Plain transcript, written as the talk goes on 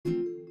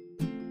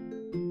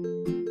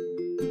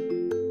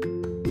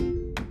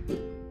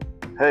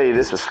Hey,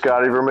 this is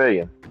Scotty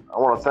Vermillion. I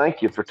want to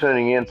thank you for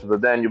tuning in to the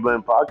Daniel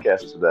Boone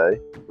podcast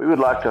today. We would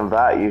like to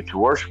invite you to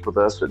worship with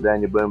us at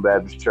Daniel Boone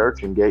Baptist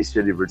Church in Gate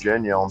City,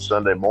 Virginia on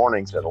Sunday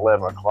mornings at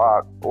 11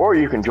 o'clock, or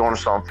you can join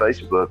us on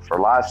Facebook for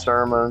live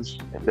sermons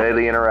and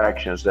daily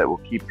interactions that will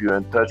keep you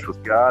in touch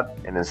with God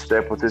and in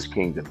step with His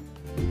kingdom.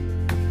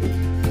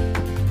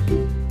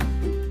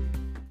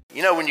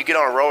 You know when you get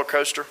on a roller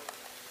coaster,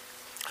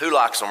 who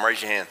likes them?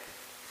 Raise your hand.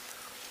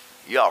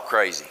 Y'all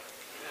crazy.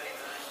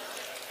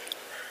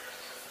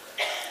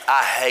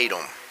 I hate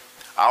them.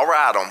 I'll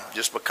ride them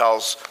just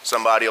because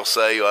somebody will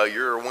say, "Oh,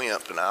 you're a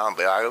wimp," and I'll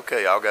be like,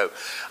 "Okay, I'll go."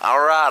 I'll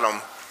ride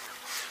them,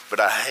 but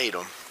I hate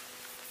them.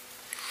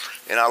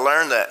 And I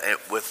learned that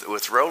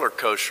with roller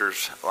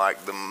coasters,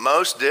 like the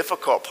most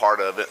difficult part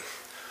of it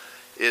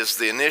is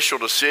the initial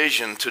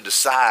decision to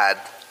decide,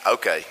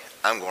 okay,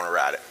 I'm going to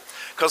ride it.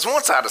 Because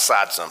once I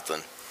decide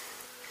something,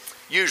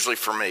 usually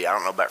for me, I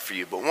don't know about for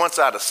you, but once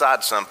I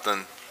decide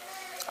something,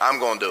 I'm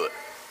going to do it.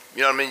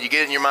 You know what I mean? You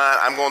get it in your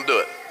mind, I'm going to do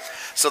it.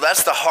 So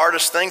that's the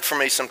hardest thing for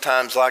me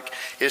sometimes, like,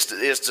 is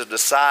to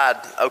decide,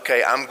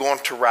 okay, I'm going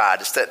to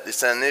ride. It's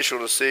that initial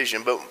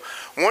decision. But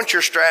once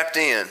you're strapped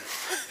in,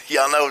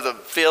 y'all know the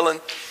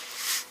feeling,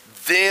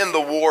 then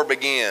the war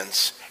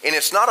begins. And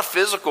it's not a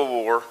physical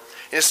war.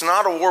 It's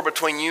not a war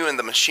between you and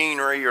the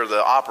machinery or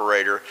the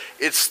operator.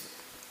 It's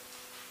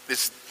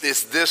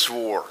this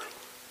war.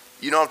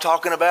 You know what I'm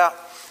talking about?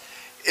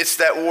 It's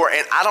that war.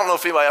 And I don't know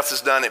if anybody else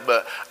has done it,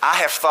 but I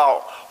have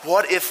thought,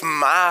 what if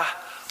my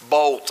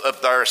bolt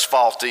up there is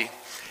faulty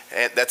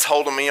and that's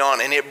holding me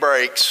on and it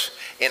breaks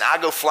and I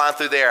go flying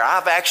through the air?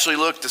 I've actually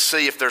looked to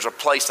see if there's a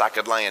place I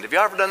could land. Have you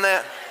ever done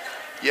that?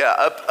 Yeah,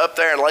 up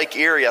there in Lake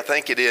Erie, I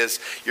think it is.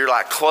 You're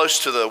like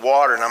close to the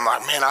water, and I'm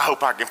like, man, I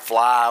hope I can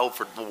fly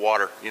over the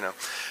water, you know.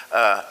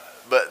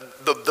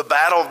 But the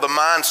battle of the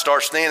mind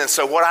starts then. And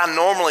so what I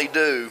normally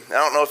do, I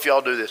don't know if y'all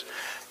do this,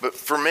 but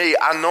for me,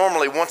 I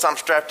normally, once I'm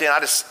strapped in,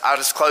 I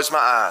just close my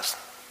eyes.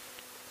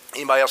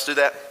 Anybody else do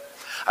that?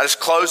 I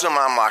just close them.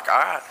 I'm like, all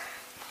right,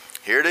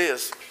 here it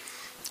is.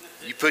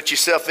 You put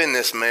yourself in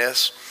this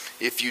mess.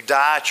 If you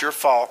die, it's your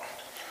fault.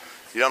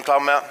 You know what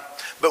I'm talking about?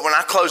 But when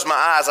I close my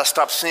eyes, I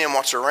stop seeing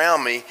what's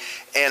around me,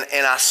 and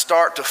I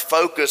start to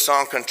focus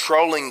on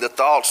controlling the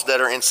thoughts that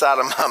are inside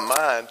of my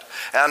mind.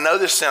 And I know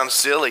this sounds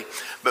silly,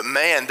 but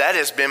man, that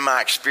has been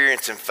my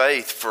experience in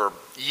faith for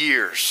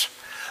years.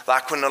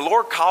 Like when the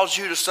Lord calls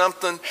you to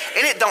something, and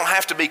it don't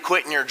have to be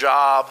quitting your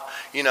job,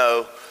 you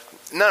know,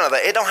 none of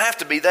that. It don't have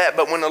to be that,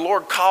 but when the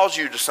Lord calls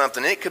you to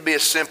something, it could be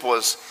as simple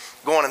as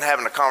going and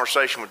having a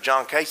conversation with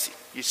John Casey.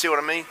 You see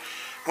what I mean?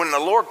 When the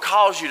Lord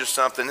calls you to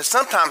something, and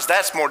sometimes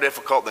that's more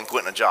difficult than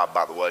quitting a job,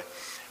 by the way.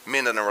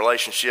 Mending a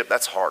relationship,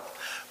 that's hard.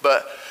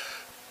 But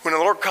when the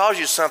Lord calls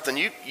you to something,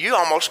 you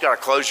almost got to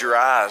close your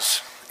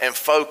eyes and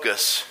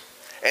focus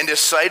and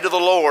just say to the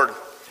Lord,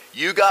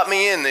 you got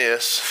me in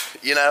this,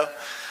 you know.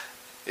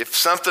 If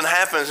something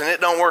happens and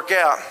it don't work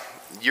out,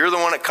 you're the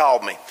one that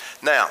called me.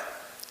 Now,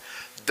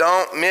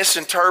 don't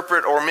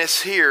misinterpret or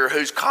mishear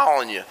who's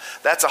calling you.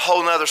 That's a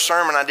whole nother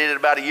sermon. I did it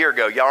about a year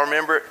ago. Y'all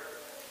remember it?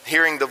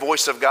 Hearing the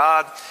voice of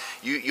God.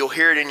 You'll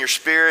hear it in your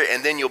spirit,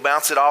 and then you'll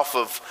bounce it off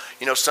of,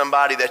 you know,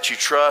 somebody that you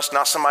trust.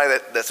 Not somebody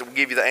that will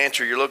give you the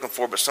answer you're looking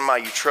for, but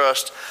somebody you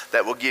trust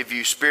that will give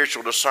you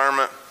spiritual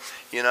discernment,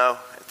 you know,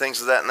 things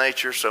of that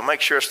nature. So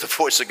make sure it's the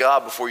voice of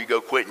God before you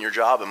go quitting your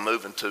job and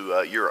moving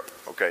to Europe.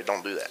 Okay,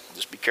 don't do that.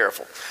 Just be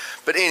careful.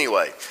 But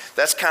anyway,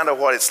 that's kind of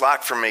what it's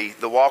like for me.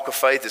 The walk of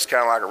faith is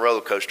kind of like a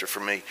roller coaster for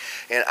me.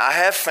 And I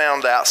have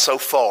found out so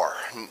far,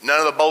 none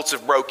of the bolts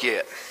have broke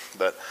yet,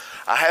 but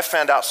I have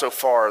found out so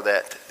far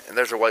that, and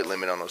there's a weight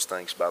limit on those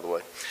things, by the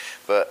way,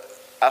 but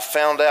I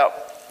found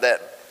out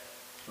that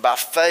by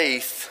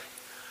faith,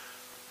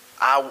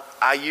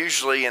 I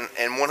usually, and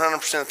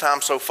 100% of the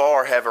time so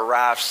far, have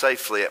arrived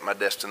safely at my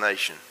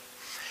destination.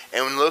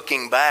 And when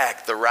looking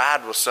back, the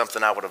ride was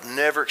something I would have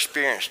never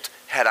experienced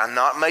had I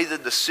not made the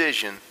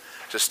decision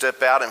to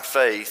step out in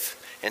faith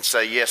and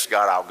say, yes,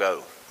 God, I'll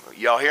go.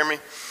 Y'all hear me?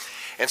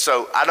 And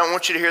so I don't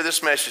want you to hear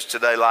this message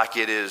today like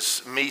it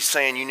is me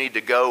saying you need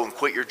to go and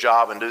quit your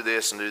job and do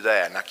this and do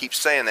that. And I keep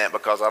saying that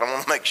because I don't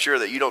want to make sure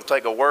that you don't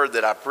take a word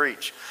that I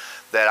preach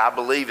that I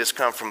believe has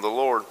come from the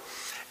Lord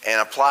and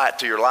apply it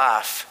to your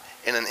life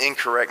in an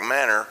incorrect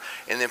manner,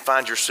 and then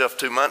find yourself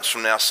 2 months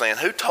from now saying,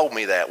 who told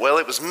me that? Well,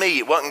 it was me,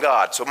 it wasn't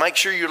God. So make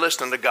sure you're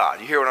listening to God.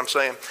 You hear what I'm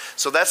saying?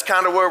 So that's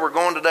kind of where we're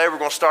going today. We're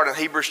going to start in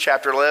Hebrews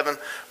chapter 11,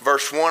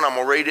 verse 1. I'm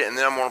going to read it, and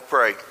then I'm going to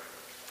pray.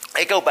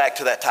 Hey, go back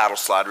to that title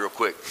slide real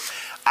quick.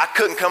 I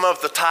couldn't come up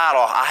with the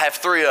title. I have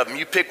 3 of them.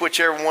 You pick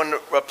whichever one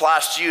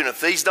applies to you, and if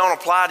these don't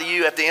apply to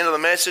you at the end of the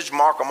message,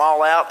 mark them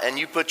all out, and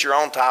you put your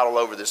own title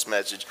over this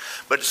message.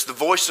 But it's the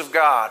voice of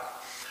God.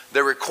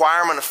 The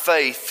requirement of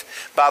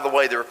faith, by the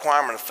way, the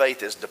requirement of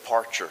faith is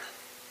departure.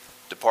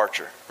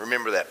 Departure.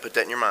 Remember that. Put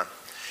that in your mind.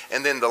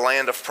 And then the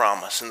land of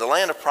promise. And the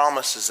land of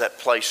promise is that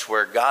place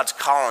where God's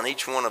calling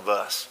each one of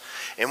us.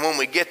 And when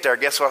we get there,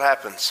 guess what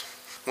happens?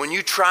 When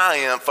you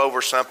triumph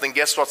over something,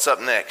 guess what's up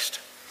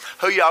next?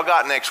 Who y'all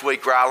got next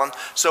week, Ryland?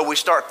 So we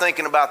start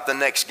thinking about the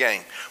next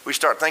game. We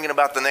start thinking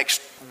about the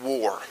next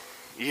war.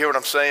 You hear what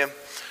I'm saying?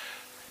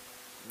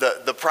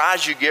 The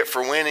prize you get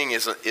for winning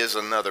is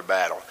another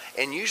battle.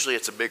 And usually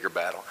it's a bigger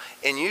battle.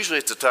 And usually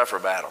it's a tougher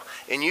battle.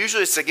 And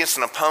usually it's against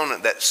an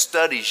opponent that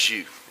studies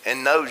you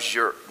and knows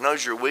your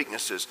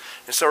weaknesses.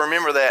 And so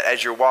remember that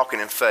as you're walking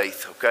in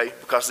faith, okay?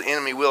 Because the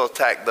enemy will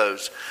attack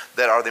those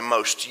that are the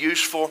most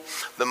useful,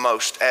 the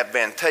most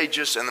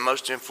advantageous, and the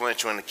most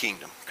influential in the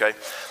kingdom, okay?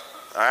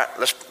 All right,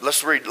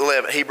 let's read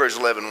Hebrews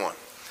 11:1. It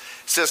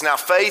says, now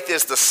faith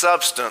is the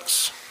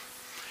substance.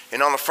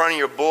 And on the front of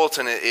your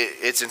bulletin,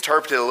 it's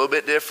interpreted a little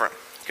bit different,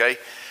 okay?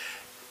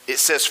 It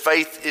says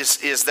faith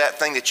is that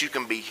thing that you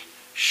can be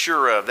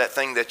sure of, that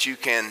thing that you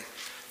can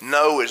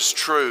know is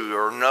true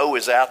or know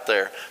is out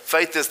there.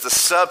 Faith is the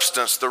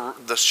substance,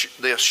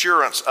 the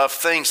assurance of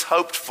things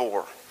hoped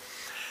for.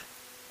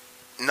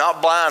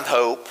 Not blind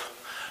hope,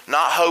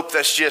 not hope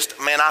that's just,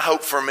 man, I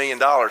hope for $1 million.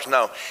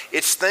 No,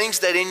 it's things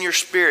that in your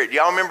spirit.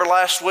 Y'all remember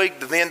last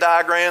week, the Venn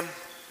diagram?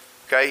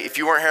 Okay, if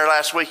you weren't here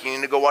last week, you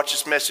need to go watch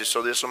this message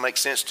so this will make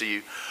sense to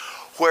you.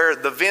 Where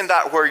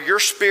where your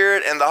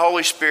spirit and the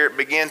Holy Spirit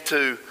begin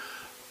to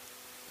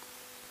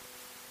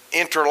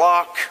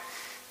interlock,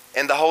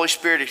 and the Holy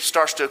Spirit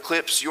starts to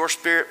eclipse your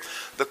spirit,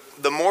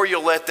 the more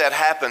you'll let that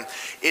happen.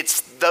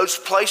 It's those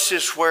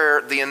places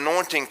where the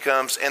anointing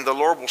comes and the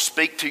Lord will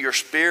speak to your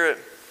spirit.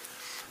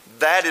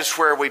 That is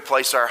where we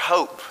place our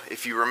hope.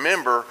 If you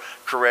remember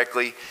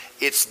correctly,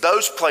 it's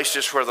those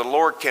places where the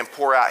Lord can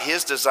pour out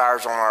His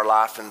desires on our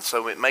life, and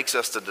so it makes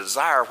us to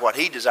desire what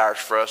He desires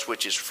for us,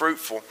 which is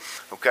fruitful.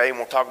 Okay, and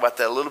we'll talk about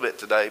that a little bit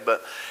today.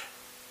 But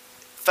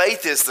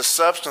faith is the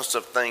substance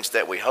of things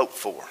that we hope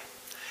for,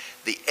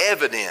 the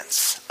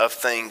evidence of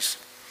things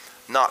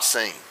not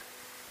seen.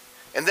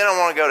 And then I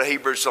want to go to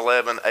Hebrews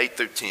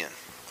 11:8-10.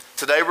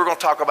 Today we're going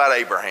to talk about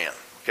Abraham.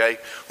 Okay,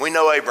 we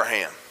know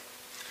Abraham.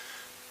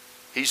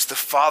 He's the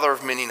father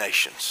of many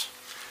nations.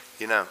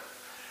 You know.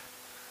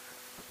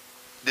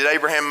 Did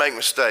Abraham make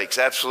mistakes?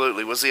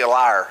 Absolutely. Was he a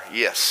liar?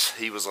 Yes,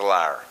 he was a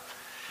liar.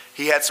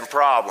 He had some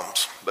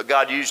problems, but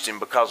God used him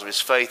because of his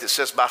faith. It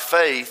says by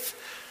faith,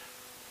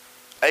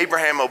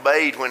 Abraham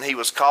obeyed when he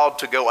was called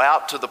to go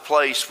out to the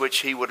place which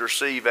he would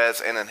receive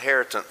as an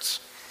inheritance.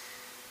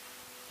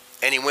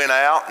 And he went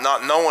out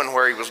not knowing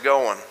where he was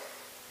going.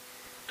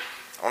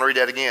 I want to read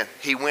that again.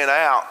 He went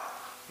out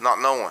not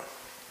knowing.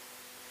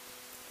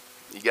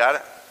 You got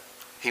it?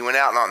 He went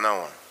out not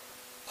knowing.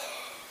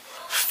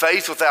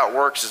 Faith without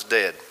works is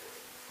dead.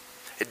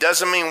 It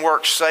doesn't mean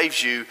works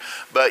saves you,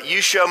 but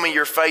you show me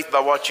your faith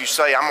by what you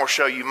say. I'm going to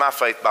show you my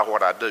faith by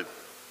what I do.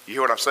 You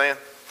hear what I'm saying?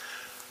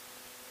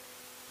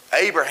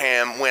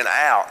 Abraham went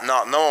out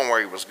not knowing where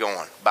he was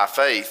going. By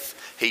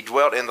faith, he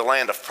dwelt in the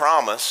land of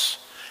promise,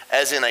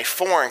 as in a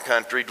foreign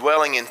country,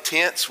 dwelling in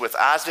tents with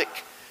Isaac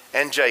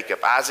and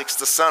Jacob. Isaac's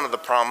the son of the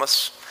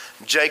promise.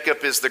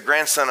 Jacob is the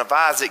grandson of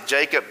Isaac.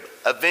 Jacob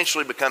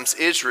eventually becomes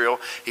Israel.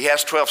 He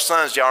has 12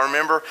 sons. Y'all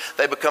remember?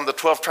 They become the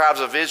 12 tribes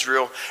of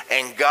Israel,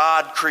 and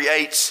God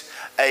creates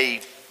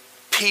a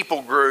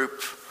people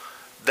group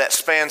that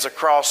spans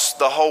across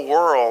the whole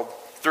world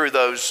through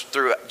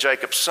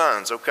Jacob's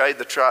sons, okay?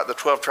 The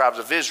 12 tribes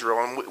of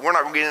Israel. And we're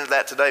not going to get into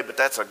that today, but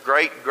that's a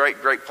great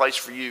place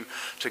for you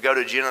to go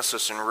to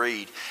Genesis and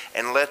read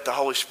and let the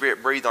Holy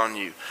Spirit breathe on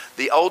you.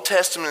 The Old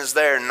Testament is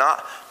there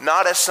not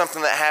as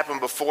something that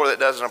happened before that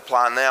doesn't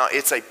apply now.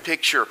 It's a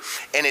picture,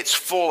 and it's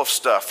full of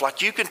stuff.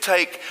 Like you can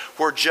take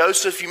where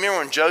Joseph, you remember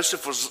when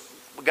Joseph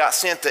got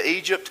sent to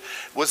Egypt?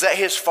 Was that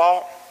his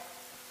fault?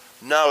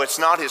 No, it's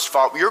not his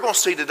fault. You're going to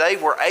see today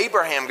where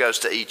Abraham goes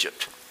to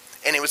Egypt.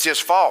 And it was his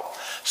fault.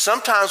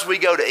 Sometimes we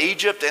go to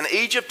Egypt, and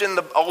Egypt in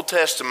the Old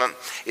Testament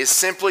is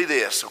simply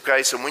this,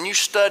 okay? So when you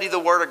study the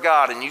Word of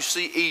God and you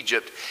see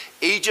Egypt,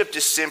 Egypt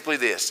is simply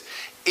this.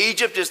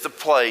 Egypt is the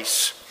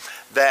place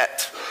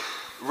that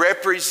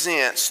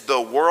represents the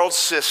world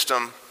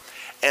system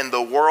and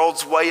the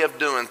world's way of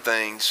doing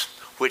things,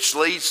 which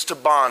leads to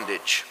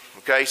bondage,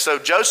 okay? So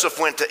Joseph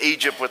went to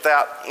Egypt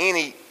without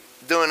any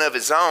doing of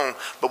his own,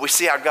 but we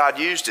see how God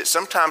used it.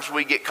 Sometimes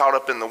we get caught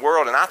up in the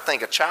world, and I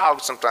think a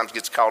child sometimes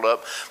gets caught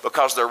up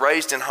because they're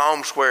raised in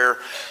homes where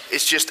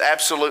it's just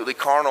absolutely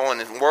carnal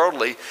and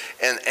worldly,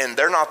 and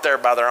they're not there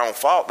by their own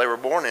fault. They were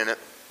born in it.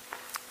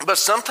 But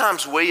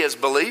sometimes we as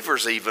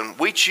believers even,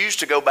 we choose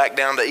to go back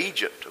down to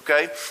Egypt,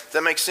 okay? Does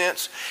that make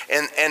sense?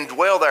 And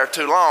dwell there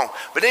too long.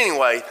 But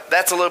anyway,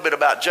 that's a little bit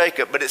about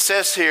Jacob. But it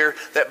says here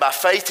that by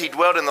faith he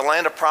dwelt in the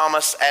land of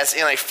promise as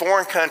in a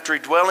foreign country,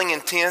 dwelling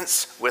in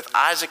tents with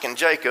Isaac and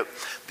Jacob,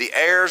 the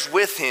heirs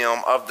with him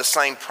of the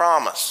same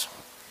promise.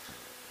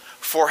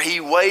 For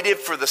he waited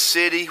for the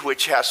city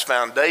which has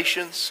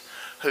foundations,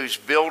 whose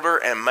builder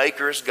and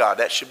maker is God.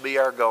 That should be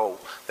our goal.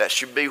 That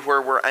should be where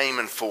we're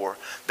aiming for.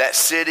 That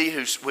city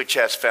which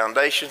has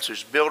foundations,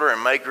 whose builder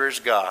and maker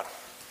is God.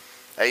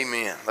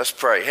 Amen. Let's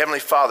pray. Heavenly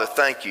Father,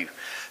 thank you.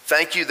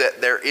 Thank you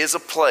that there is a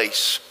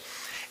place.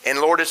 And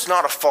Lord, it's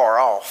not afar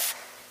off.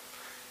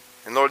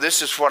 And Lord,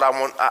 this is what I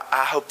want.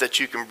 I hope that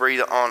you can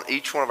breathe on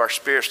each one of our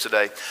spirits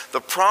today. The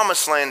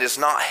promised land is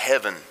not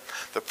heaven.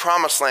 The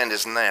promised land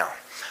is now.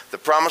 The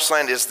promised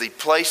land is the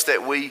place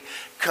that we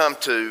come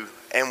to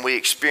and we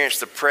experience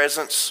the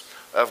presence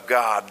of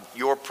God,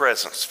 your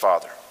presence,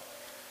 Father.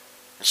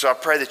 And so I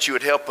pray that you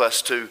would help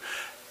us to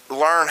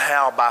learn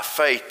how by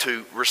faith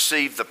to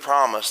receive the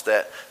promise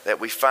that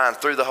we find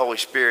through the Holy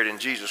Spirit in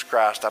Jesus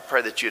Christ. I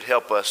pray that you'd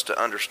help us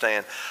to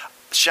understand.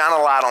 Shine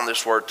a light on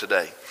this word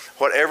today.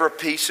 Whatever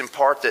piece and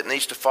part that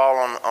needs to fall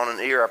on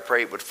an ear, I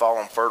pray it would fall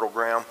on fertile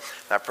ground.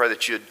 And I pray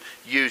that you'd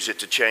use it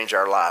to change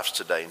our lives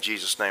today. In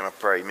Jesus' name I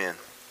pray, amen.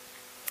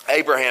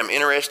 Abraham,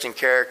 interesting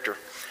character.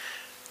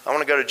 I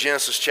want to go to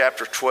Genesis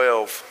chapter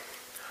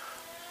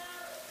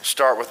 12 and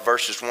start with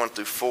verses 1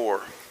 through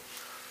 4.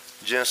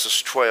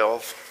 Genesis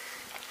 12.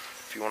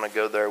 If you want to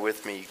go there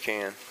with me, you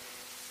can.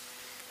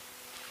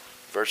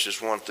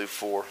 Verses 1 through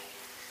 4.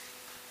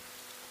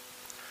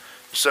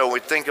 So when we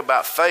think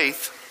about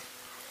faith,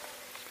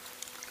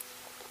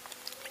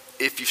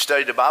 if you've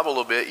studied the Bible a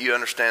little bit, you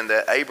understand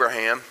that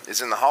Abraham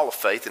is in the Hall of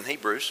Faith in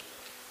Hebrews.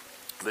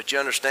 But you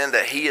understand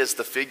that he is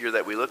the figure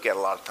that we look at a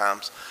lot of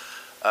times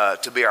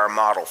to be our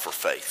model for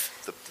faith.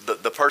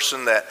 The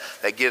person that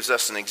gives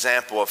us an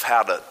example of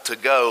how to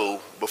go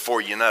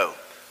before you know.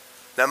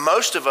 Now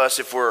most of us,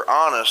 if we're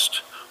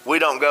honest, we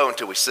don't go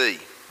until we see.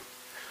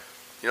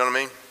 You know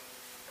what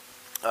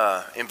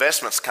I mean?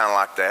 Investment's kind of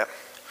like that.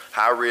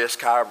 High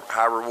risk,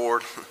 high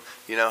reward.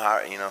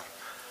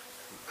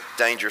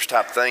 Dangerous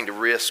type thing to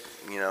risk,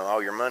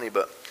 all your money.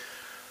 But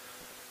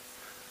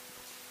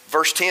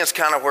verse 10 is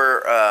kind of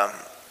where,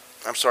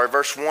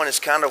 verse 1 is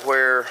kind of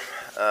where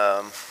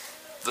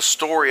the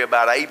story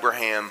about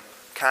Abraham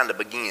kind of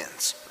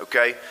begins,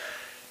 okay?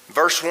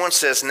 Verse 1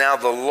 says, now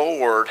the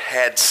Lord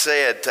had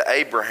said to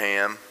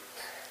Abraham,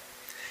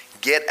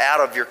 get out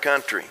of your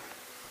country.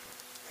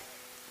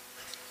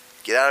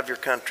 Get out of your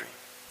country.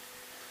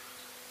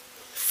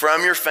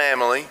 From your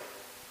family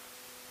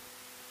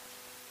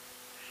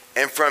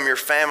and from your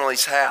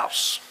family's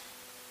house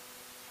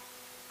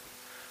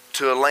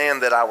to a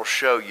land that I will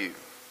show you.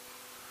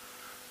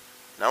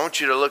 Now I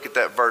want you to look at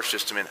that verse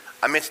just a minute.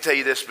 I meant to tell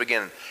you this at the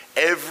beginning.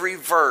 Every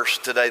verse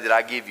today that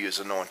I give you is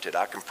anointed.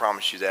 I can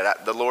promise you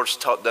that. The Lord's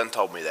done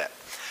told me that.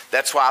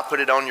 That's why I put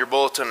it on your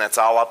bulletin. That's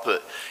all I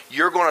put.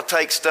 You're going to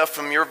take stuff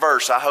from your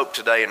verse, I hope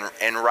today,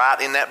 and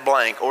write in that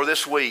blank or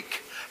this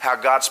week how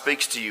God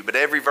speaks to you. But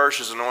every verse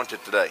is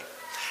anointed today.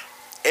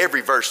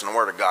 Every verse in the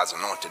Word of God is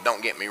anointed.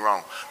 Don't get me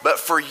wrong. But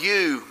for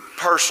you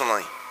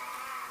personally,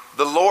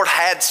 the Lord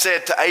had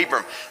said to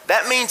Abram.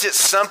 That means it's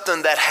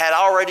something that had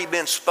already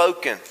been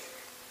spoken.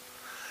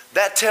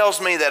 That tells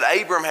me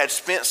that Abram had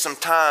spent some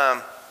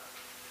time.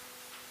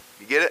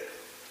 You get it?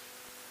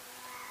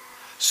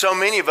 So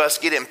many of us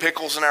get in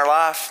pickles in our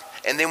life,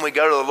 and then we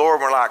go to the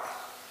Lord and we're like,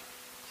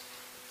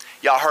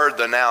 y'all heard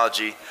the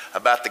analogy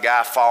about the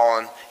guy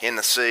falling in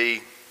the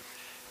sea,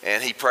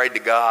 and he prayed to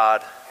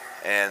God,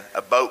 and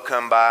a boat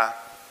come by.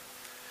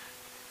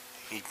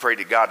 He prayed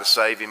to God to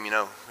save him,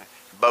 The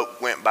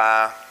boat went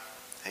by.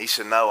 He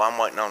said, no, I'm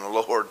waiting on the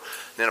Lord.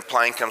 Then a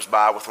plane comes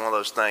by with one of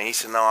those things. He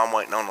said, no, I'm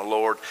waiting on the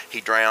Lord. He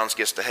drowns,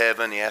 gets to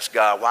heaven. He asks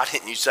God, why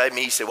didn't you save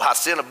me? He said, well, I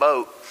sent a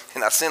boat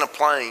and I sent a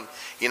plane,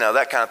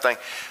 that kind of thing.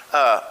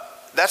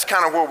 That's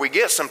kind of where we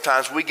get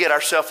sometimes. We get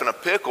ourselves in a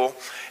pickle,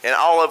 and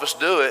all of us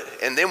do it,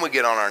 and then we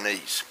get on our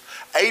knees.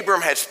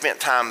 Abram had spent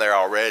time there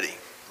already,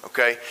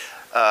 okay?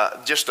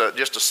 Just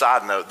a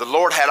side note. The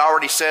Lord had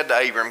already said to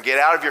Abram, get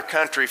out of your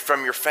country,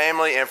 from your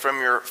family and from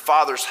your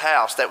father's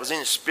house. That was in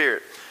his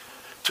spirit.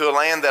 To a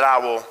land that I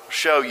will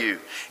show you.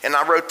 And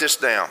I wrote this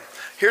down.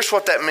 Here's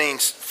what that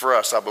means for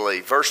us, I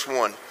believe. Verse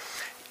 1,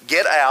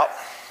 get out,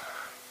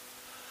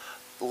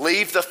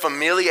 leave the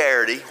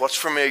familiarity, what's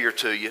familiar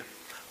to you,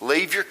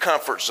 leave your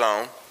comfort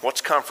zone,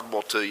 what's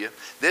comfortable to you.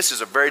 This is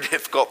a very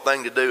difficult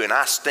thing to do, and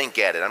I stink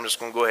at it. I'm just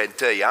going to go ahead and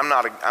tell you, I'm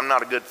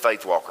not a good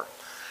faith walker.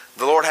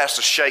 The Lord has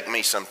to shake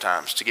me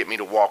sometimes to get me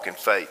to walk in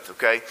faith,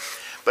 okay?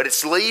 But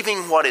it's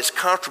leaving what is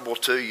comfortable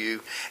to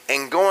you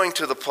and going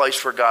to the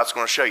place where God's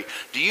going to show you.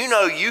 Do you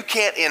know you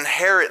can't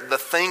inherit the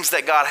things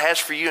that God has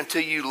for you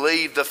until you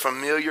leave the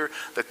familiar,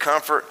 the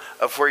comfort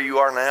of where you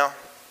are now?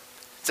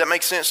 Does that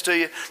make sense to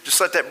you? Just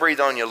let that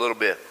breathe on you a little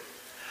bit.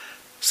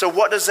 So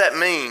what does that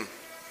mean?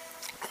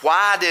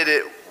 Why?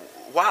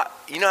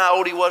 You know how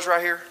old he was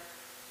right here?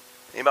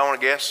 Anybody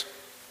want to guess?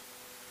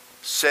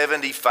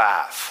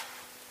 75.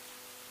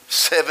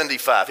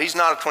 75. He's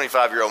not a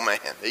 25-year-old man.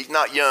 He's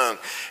not young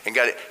and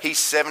got it. He's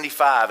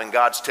 75, and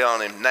God's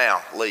telling him,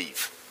 now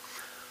leave.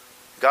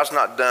 God's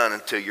not done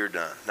until you're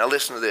done. Now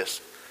listen to this.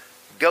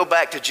 Go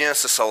back to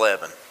Genesis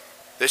 11.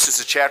 This is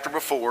the chapter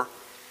before.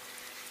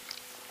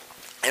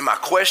 And my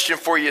question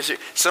for you is,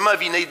 some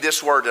of you need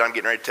this word that I'm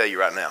getting ready to tell you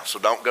right now. So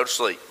don't go to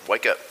sleep.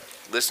 Wake up.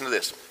 Listen to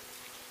this.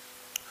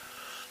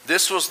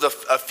 This was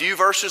a few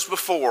verses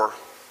before.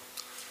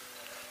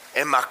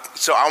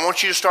 So I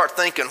want you to start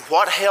thinking,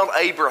 what held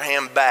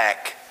Abraham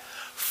back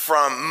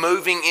from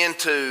moving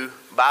into,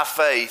 by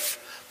faith,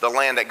 the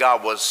land that God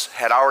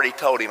had already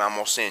told him, I'm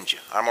going to send you.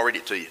 I'm going to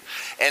read it to you.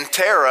 And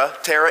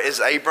Terah is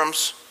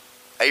Abram's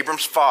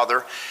Abram's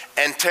father.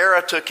 And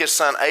Terah took his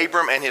son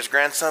Abram and his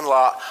grandson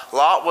Lot.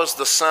 Lot was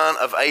the son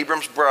of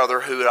Abram's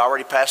brother who had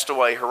already passed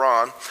away,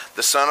 Haran,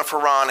 the son of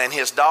Haran, and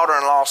his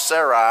daughter-in-law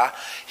Sarai,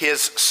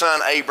 his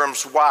son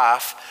Abram's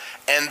wife.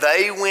 And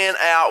they went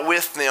out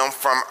with them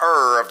from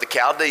Ur of the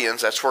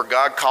Chaldeans. That's where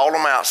God called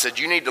them out, said,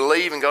 you need to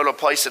leave and go to a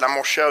place that I'm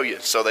going to show you.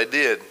 So they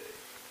did.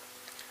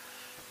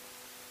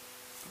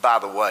 By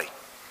the way,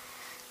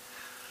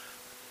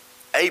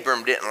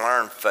 Abram didn't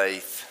learn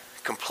faith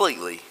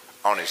completely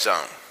on his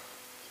own.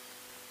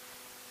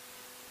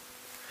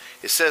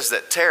 It says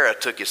that Terah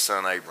took his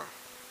son Abram.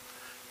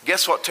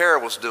 Guess what Terah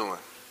was doing?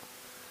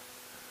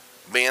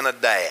 Being a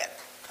dad.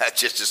 That's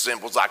just as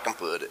simple as I can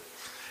put it.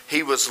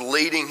 He was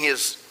leading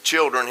his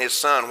children, his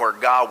son, where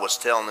God was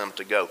telling them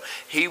to go.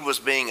 He was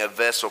being a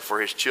vessel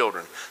for his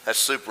children. That's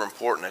super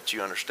important that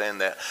you understand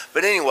that.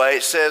 But anyway,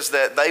 it says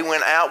that they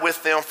went out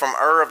with them from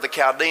Ur of the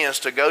Chaldeans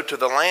to go to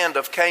the land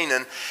of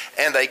Canaan,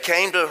 and they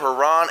came to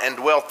Haran and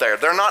dwelt there.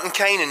 They're not in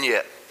Canaan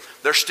yet.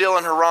 They're still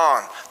in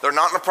Haran. They're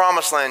not in the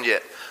promised land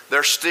yet.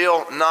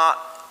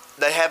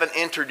 They haven't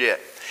entered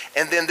yet.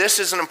 And then this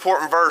is an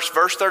important verse,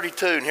 verse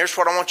 32, and here's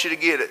what I want you to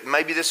get it.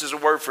 Maybe this is a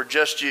word for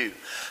just you.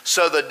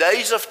 So the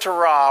days of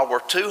Terah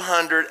were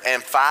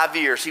 205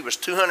 years. He was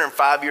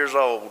 205 years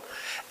old,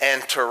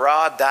 and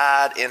Terah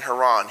died in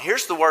Haran.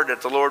 Here's the word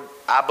that the Lord,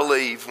 I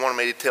believe, wanted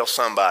me to tell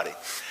somebody.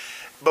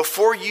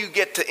 Before you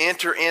get to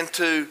enter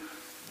into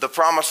the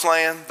promised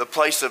land, the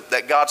place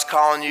that God's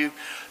calling you,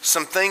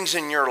 some things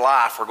in your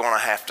life are going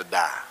to have to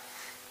die.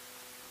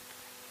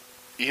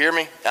 You hear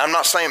me? I'm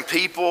not saying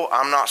people.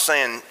 I'm not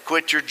saying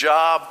quit your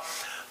job.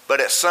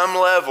 But at some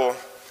level,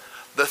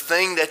 the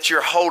thing that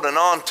you're holding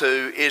on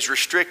to is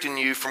restricting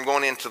you from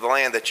going into the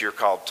land that you're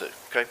called to.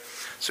 Okay?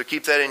 So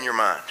keep that in your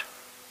mind.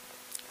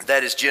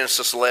 That is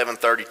Genesis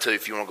 11:32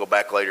 if you want to go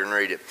back later and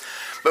read it.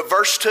 But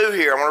verse 2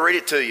 here, I want to read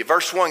it to you.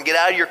 Verse 1, get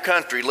out of your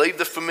country, leave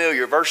the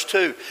familiar. Verse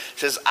 2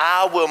 says,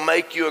 I will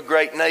make you a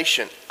great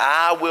nation.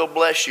 I will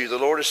bless you, the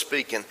Lord is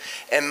speaking,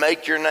 and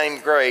make your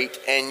name great,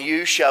 and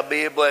you shall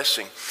be a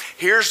blessing.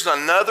 Here's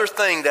another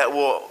thing that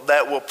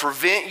will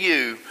prevent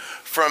you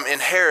from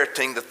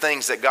inheriting the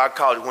things that God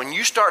called you. When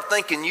you start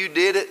thinking you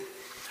did it,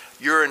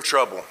 you're in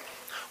trouble.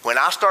 When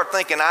I start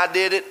thinking I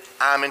did it,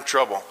 I'm in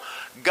trouble.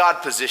 God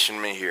positioned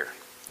me here.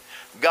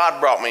 God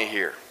brought me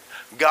here.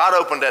 God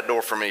opened that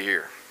door for me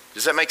here.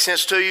 Does that make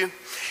sense to you?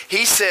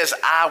 He says,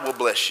 I will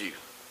bless you.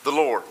 The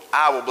Lord,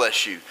 I will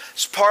bless you.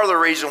 It's part of the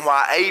reason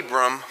why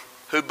Abram,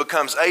 who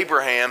becomes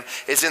Abraham,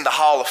 is in the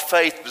hall of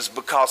faith, is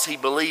because he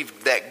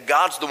believed that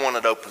God's the one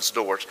that opens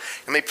doors.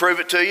 Let me prove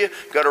it to you.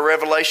 Go to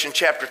Revelation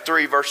chapter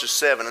 3, verses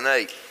 7 and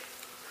 8.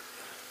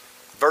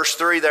 Verse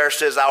 3 there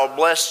says, I will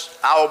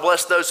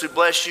bless those who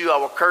bless you. I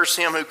will curse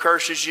him who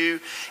curses you.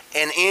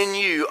 And in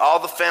you all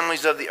the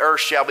families of the earth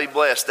shall be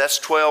blessed. That's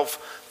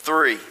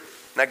 12:3.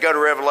 Now go to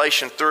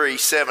Revelation 3,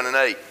 7 and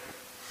 8.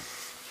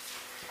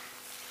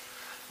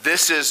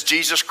 This is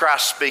Jesus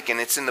Christ speaking.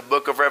 It's in the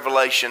book of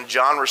Revelation.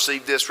 John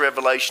received this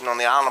revelation on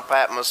the island of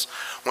Patmos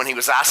when he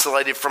was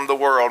isolated from the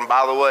world. And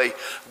by the way,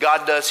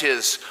 God does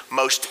his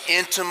most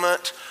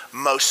intimate,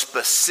 most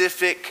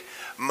specific,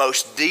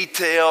 most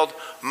detailed,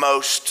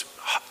 most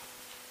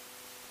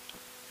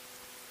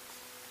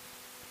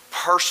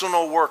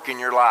personal work in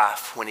your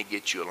life when he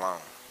gets you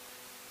alone.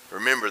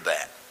 Remember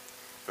that.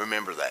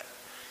 Remember that.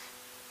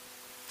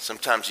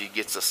 Sometimes he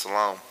gets us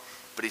alone.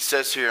 But he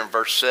says here in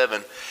verse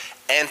 7,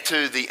 and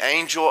to the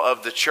angel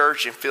of the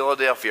church in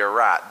Philadelphia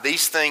write,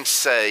 these things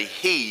say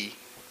he,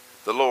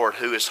 the Lord,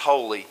 who is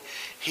holy,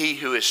 he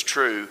who is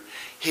true,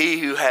 he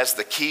who has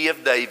the key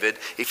of David.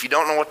 If you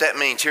don't know what that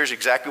means, here's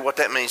exactly what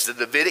that means. The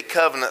Davidic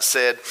covenant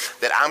said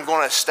that I'm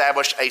going to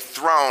establish a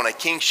throne, a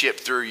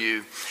kingship through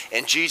you.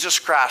 And Jesus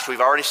Christ,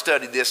 we've already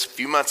studied this a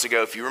few months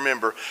ago, if you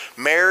remember.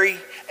 Mary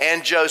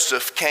and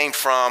Joseph came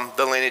from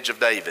the lineage of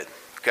David.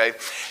 Okay,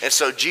 and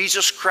so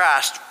Jesus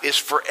Christ is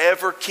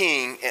forever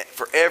king,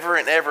 forever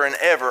and ever and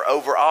ever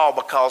over all,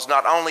 because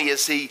not only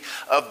is he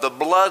of the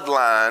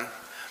bloodline,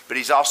 but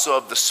he's also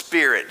of the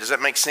Spirit. Does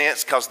that make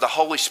sense? Because the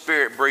Holy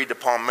Spirit breathed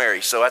upon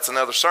Mary. So that's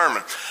another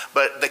sermon.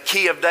 But the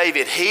key of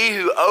David, he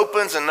who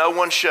opens and no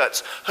one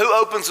shuts. Who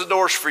opens the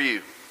doors for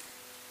you?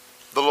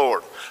 The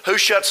Lord. Who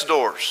shuts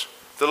doors?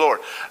 The Lord.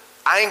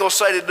 I ain't going to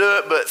say to do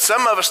it, but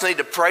some of us need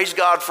to praise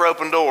God for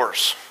open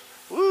doors.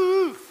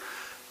 Woo!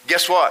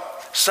 Guess what?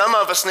 Some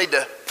of us need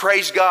to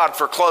praise God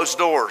for closed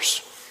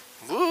doors.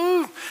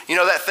 Woo! You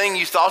know that thing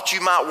you thought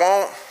you might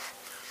want,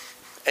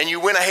 and you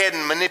went ahead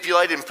and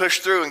manipulated and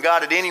pushed through and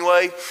got it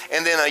anyway,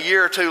 and then a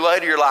year or two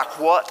later you're like,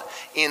 what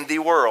in the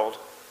world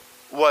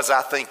was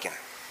I thinking?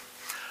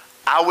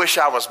 I wish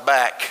I was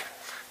back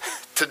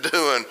to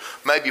doing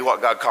maybe what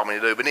God called me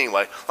to do. But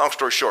anyway, long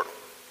story short,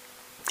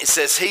 it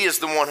says he is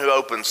the one who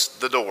opens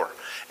the door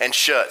and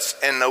shuts,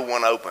 and no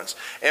one opens.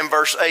 And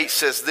verse 8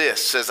 says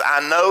this, says,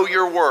 I know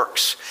your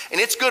works.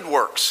 And it's good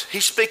works.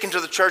 He's speaking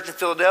to the church in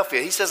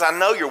Philadelphia. He says, I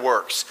know your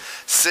works.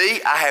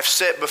 See, I have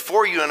set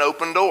before you an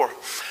open door.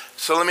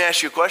 So let me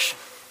ask you a question.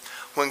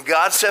 When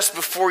God sets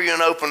before you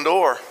an open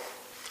door,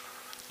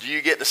 do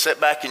you get to sit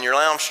back in your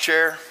lounge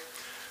chair?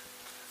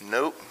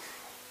 Nope.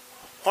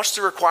 What's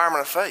the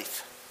requirement of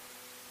faith?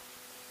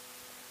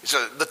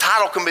 So the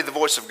title can be the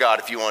voice of God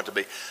if you want it to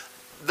be.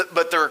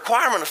 But the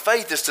requirement of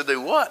faith is to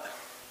do what?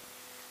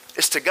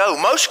 It's to go.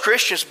 Most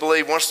Christians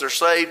believe once they're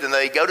saved and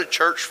they go to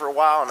church for a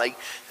while and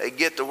they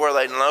get to where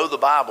they know the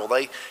Bible.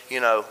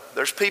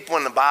 There's people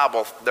in the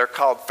Bible, they're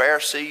called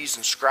Pharisees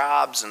and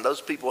scribes, and those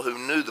people who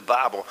knew the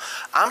Bible.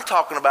 I'm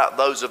talking about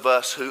those of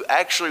us who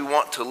actually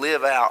want to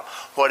live out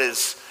what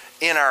is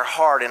in our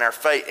heart, in our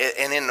faith,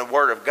 and in the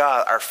Word of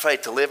God, our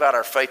faith, to live out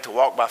our faith, to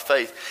walk by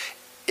faith.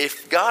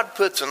 If God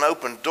puts an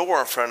open door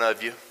in front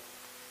of you,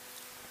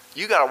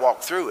 you got to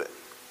walk through it.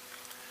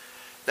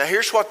 Now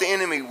here's what the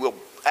enemy will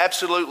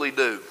absolutely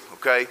do,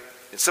 okay?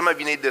 And some of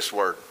you need this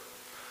word.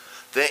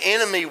 The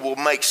enemy will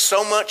make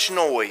so much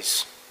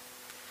noise.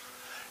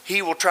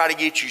 He will try to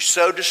get you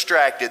so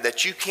distracted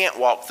that you can't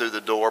walk through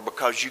the door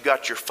because you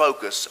got your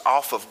focus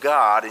off of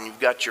God and you've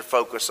got your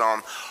focus on,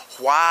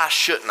 why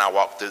shouldn't I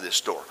walk through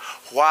this door?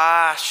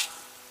 Why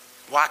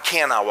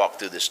can't I walk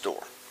through this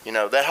door?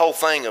 That whole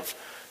thing of,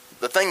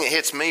 the thing that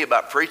hits me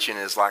about preaching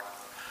is like,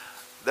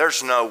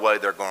 there's no way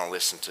they're going to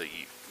listen to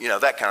you.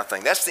 That kind of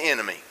thing. That's the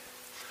enemy.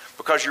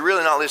 Because you're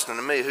really not listening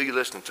to me. Who are you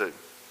listening to?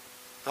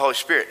 The Holy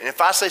Spirit. And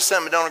if I say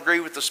something that don't agree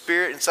with the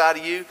Spirit inside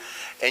of you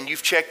and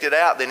you've checked it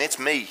out, then it's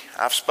me.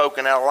 I've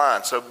spoken out of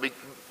line. So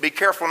be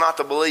careful not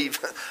to believe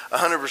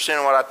 100%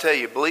 of what I tell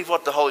you. Believe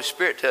what the Holy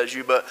Spirit tells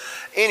you. But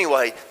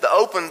anyway, the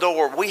open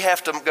door, we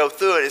have to go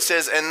through it. It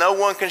says, and no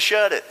one can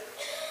shut it.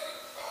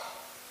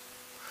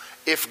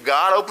 If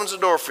God opens the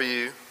door for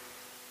you,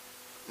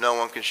 no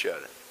one can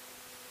shut it.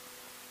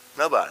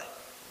 Nobody.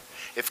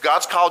 If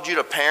God's called you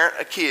to parent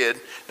a kid,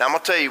 now I'm going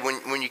to tell you,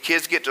 when your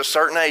kids get to a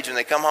certain age and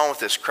they come home with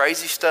this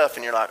crazy stuff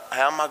and you're like,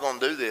 how am I going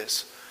to do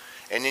this?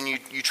 And then you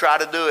try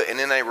to do it and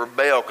then they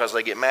rebel because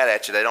they get mad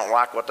at you. They don't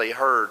like what they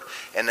heard.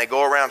 And they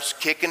go around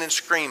kicking and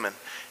screaming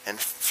and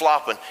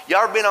flopping.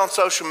 Y'all ever been on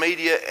social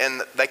media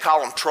and they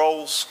call them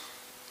trolls?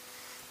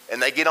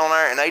 And they get on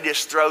there and they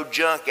just throw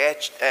junk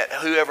at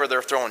whoever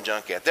they're throwing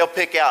junk at. They'll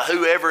pick out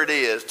whoever it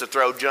is to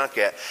throw junk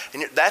at.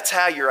 And that's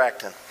how you're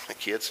acting,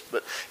 kids.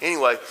 But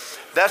anyway,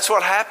 that's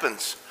what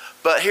happens.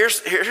 But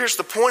here's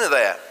the point of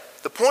that.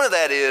 The point of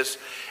that is,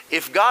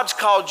 if God's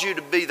called you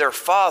to be their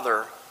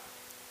father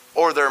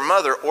or their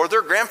mother or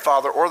their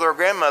grandfather or their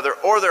grandmother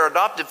or their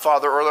adopted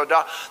father or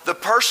the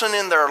person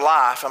in their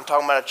life, I'm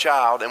talking about a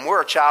child, and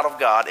we're a child of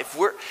God, if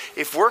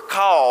we're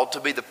called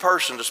to be the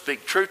person to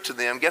speak truth to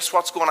them, guess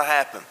what's going to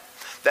happen?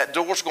 That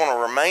door's going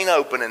to remain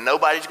open and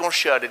nobody's going to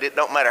shut it. It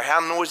don't matter how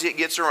noisy it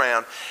gets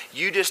around.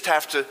 You just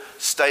have to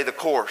stay the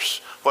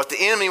course. What the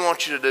enemy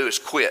wants you to do is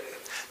quit.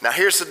 Now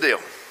here's the deal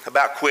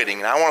about quitting.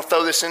 And I want to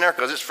throw this in there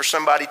because it's for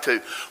somebody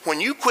too. When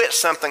you quit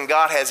something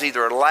God has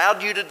either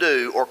allowed you to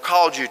do or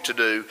called you to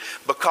do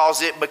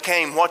because it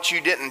became what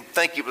you didn't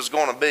think it was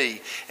going to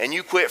be, and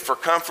you quit for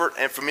comfort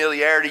and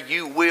familiarity,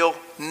 you will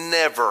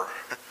never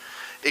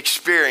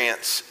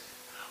experience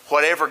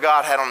whatever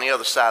God had on the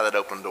other side of that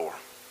open door.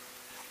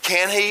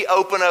 Can he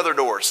open other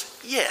doors?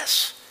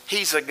 Yes.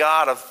 He's a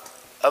God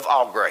of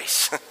all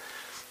grace.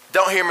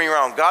 Don't hear me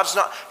wrong.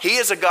 He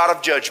is a God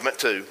of judgment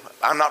too.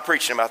 I'm not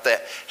preaching about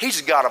that. He's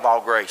a God of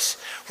all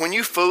grace. When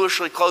you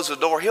foolishly close the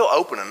door, he'll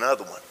open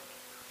another one.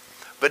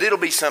 But it'll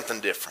be something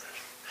different.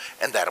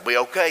 And that'll be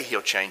okay.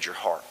 He'll change your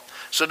heart.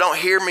 So don't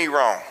hear me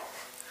wrong.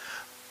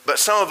 But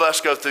some of us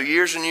go through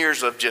years and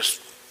years of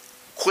just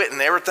quitting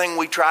everything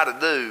we try to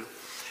do,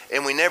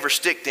 and we never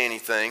stick to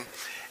anything.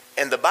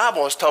 And the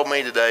Bible has told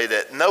me today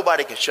that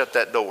nobody can shut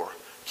that door.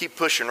 Keep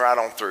pushing right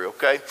on through,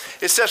 okay?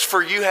 It says,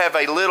 for you have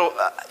a little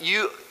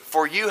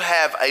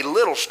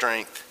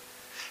strength,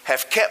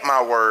 have kept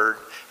my word,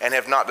 and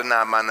have not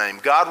denied my name.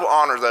 God will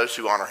honor those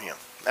who honor him.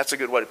 That's a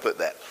good way to put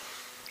that.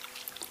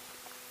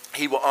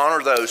 He will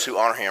honor those who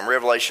honor him.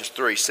 Revelations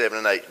 3, 7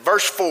 and 8.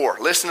 Verse 4,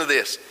 listen to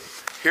this.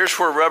 Here's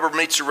where rubber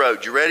meets the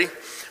road. You ready?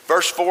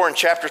 Verse 4 in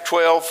chapter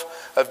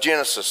 12 of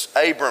Genesis.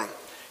 Abram.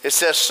 It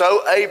says,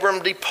 so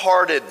Abram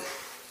departed.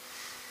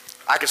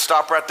 I could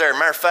stop right there.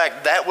 Matter of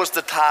fact, that was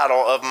the title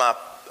of my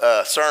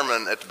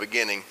sermon at the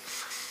beginning.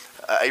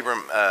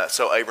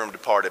 So Abram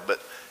departed.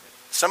 But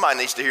somebody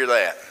needs to hear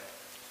that.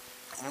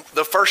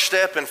 The first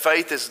step in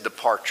faith is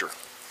departure.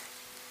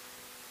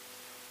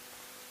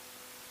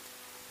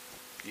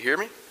 You hear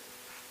me?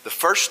 The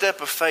first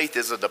step of faith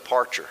is a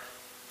departure.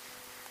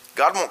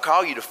 God won't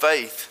call you to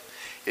faith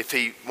if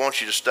he wants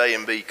you to stay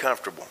and be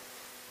comfortable.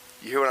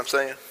 You hear what I'm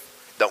saying?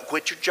 Don't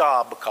quit your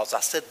job because I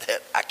said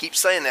that. I keep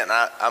saying that.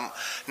 And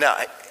now,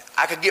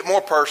 I could get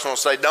more personal and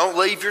say, don't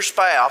leave your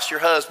spouse, your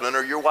husband,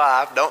 or your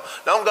wife. Don't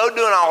go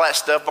doing all that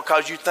stuff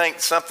because you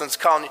think something's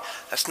calling you.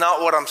 That's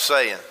not what I'm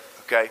saying,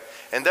 okay?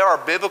 And there are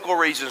biblical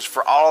reasons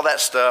for all of that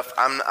stuff.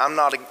 I'm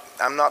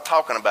not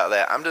talking about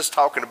that. I'm just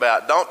talking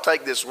about don't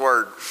take this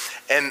word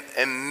and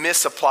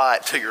misapply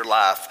it to your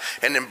life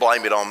and then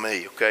blame it on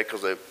me, okay?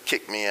 Because they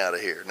kicked me out of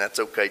here, and that's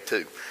okay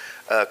too.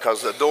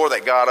 Because the door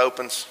that God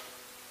opens,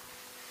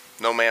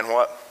 no man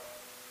what?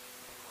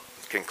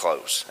 Can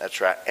close. That's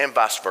right. And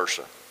vice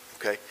versa.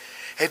 Okay.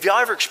 Have y'all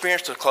ever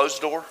experienced a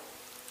closed door?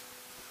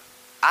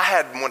 I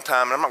had one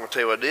time, and I'm not going to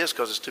tell you what it is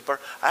because it's too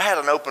personal. I had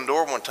an open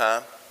door one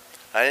time.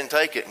 I didn't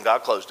take it, and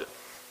God closed it.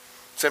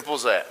 Simple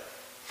as that.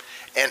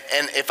 And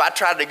if I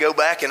tried to go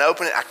back and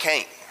open it, I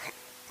can't.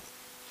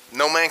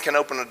 No man can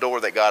open a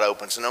door that God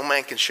opens, and no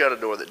man can shut a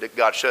door that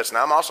God shuts.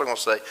 Now, I'm also going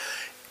to say,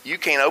 you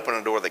can't open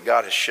a door that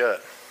God has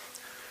shut.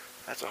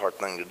 That's a hard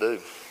thing to do,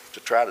 to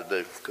try to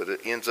do, because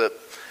it ends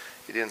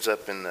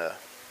up in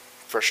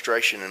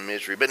frustration and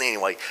misery. But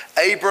anyway,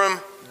 Abram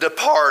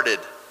departed.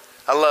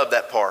 I love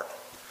that part.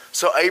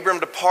 So Abram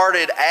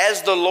departed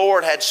as the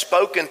Lord had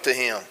spoken to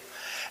him,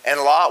 and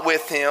Lot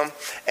with him.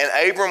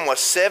 And Abram was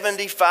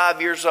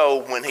 75 years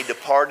old when he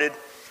departed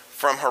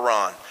from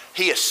Haran.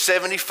 He is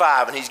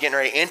 75 and he's getting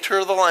ready to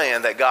enter the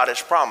land that God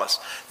has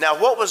promised. Now,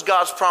 what was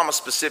God's promise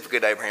specifically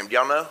to Abraham? Do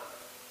y'all know?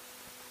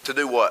 To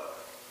do what?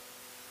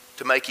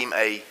 To make him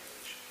a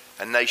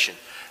nation.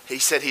 He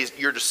said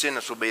your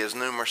descendants will be as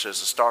numerous as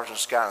the stars in the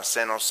sky and the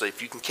sand on the sea.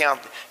 If you can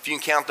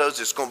count those,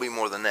 it's going to be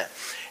more than that.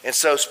 And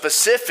so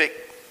specific,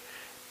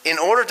 in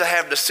order to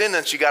have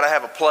descendants, you got to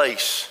have a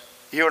place.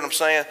 You hear what I'm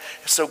saying?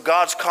 So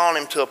God's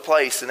calling him to a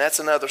place, and that's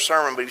another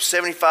sermon. But he's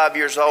 75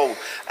 years old.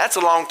 That's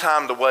a long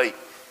time to wait.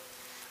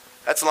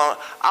 That's a long.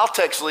 I'll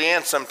text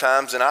Leanne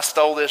sometimes, and I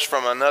stole this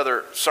from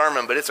another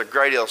sermon, but it's a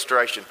great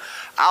illustration.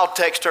 I'll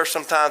text her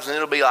sometimes, and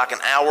it'll be like an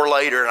hour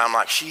later, and I'm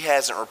like, she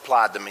hasn't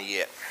replied to me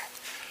yet.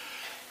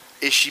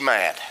 Is she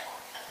mad?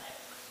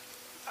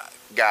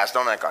 Guys,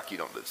 don't act like you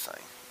don't do the same.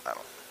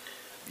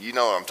 You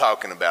know what I'm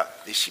talking about.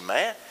 Is she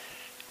mad?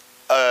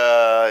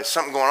 Is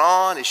something going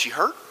on? Is she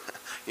hurt?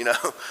 You know,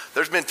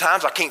 there's been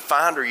times I can't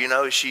find her. You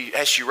know, has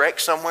she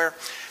wrecked somewhere?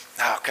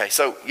 Okay,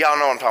 so y'all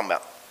know what I'm talking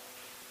about.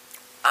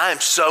 I am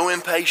so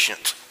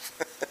impatient.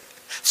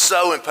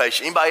 So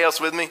impatient. Anybody else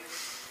with me?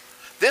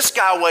 This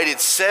guy waited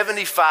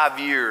 75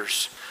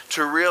 years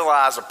to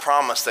realize a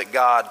promise that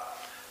God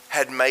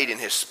had made in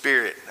his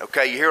spirit.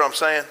 Okay, you hear what I'm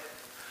saying?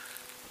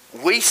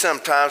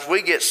 Sometimes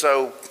we get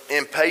so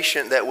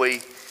impatient that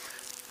we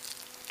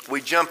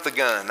jump the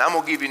gun. I'm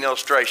going to give you an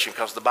illustration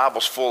because the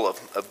Bible's full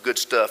of good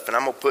stuff, and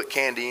I'm going to put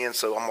Candy in,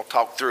 so I'm going to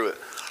talk through it.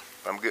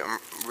 I'm getting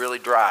really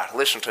dry.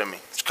 Listen to me.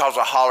 It's because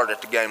I hollered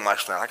at the game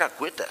last night. I got to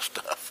quit that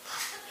stuff.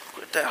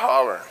 Quit that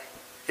hollering.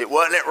 It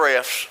wasn't at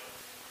refs.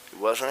 It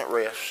wasn't at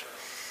refs.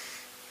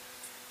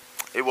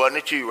 It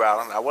wasn't at you,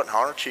 Ryland. I wasn't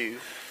hollering at you.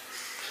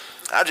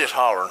 I just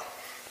hollered.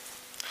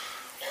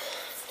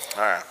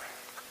 All right.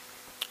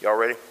 Y'all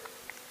ready?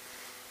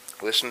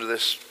 Listen to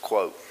this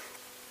quote.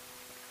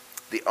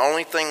 The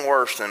only thing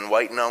worse than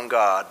waiting on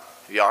God,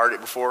 have y'all heard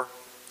it before?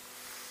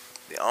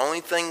 The only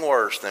thing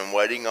worse than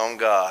waiting on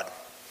God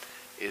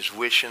is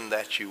wishing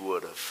that you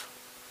would have.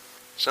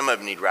 Some of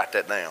you need to write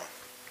that down.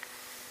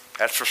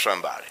 That's for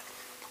somebody.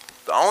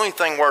 The only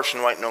thing worse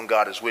than waiting on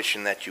God is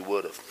wishing that you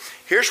would have.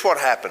 Here's what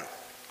happened.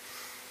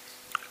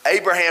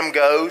 Abraham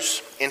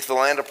goes into the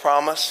land of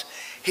promise.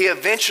 He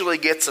eventually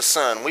gets a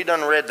son. We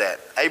done read that.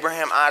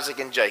 Abraham, Isaac,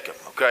 and Jacob,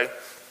 okay?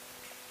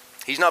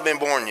 He's not been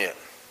born yet.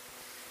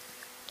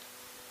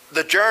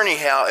 The journey,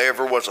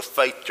 however, was a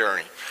faith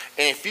journey.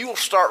 And if you will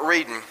start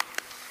reading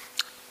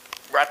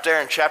right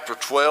there in chapter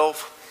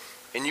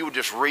 12, and you will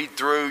just read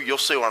through, you'll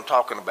see what I'm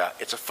talking about.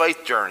 It's a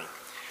faith journey.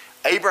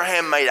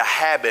 Abraham made a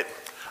habit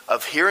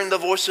of hearing the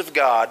voice of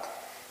God,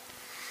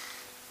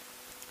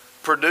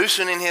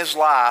 producing in his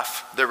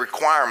life the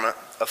requirement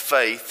of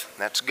faith,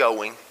 that's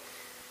going,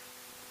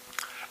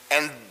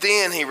 and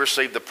then he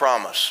received the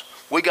promise.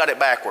 We got it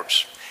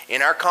backwards.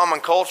 In our common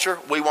culture,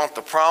 we want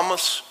the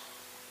promise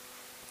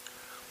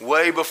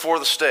way before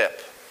the step,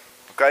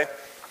 okay?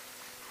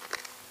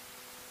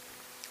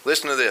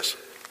 Listen to this.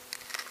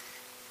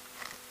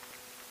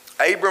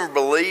 Abram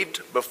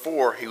believed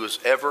before he was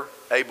ever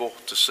able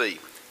to see.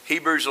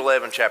 Hebrews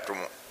 11, chapter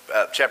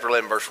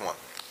 11, verse 1.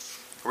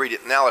 Read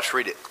it. Now let's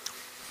read it.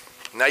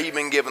 Now you've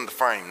been given the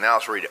frame. Now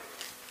let's read it.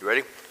 You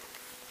ready?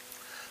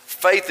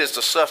 Faith is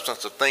the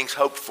substance of things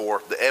hoped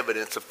for, the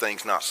evidence of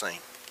things not seen.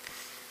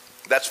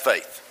 That's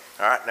faith.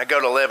 All right, now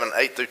go to 11,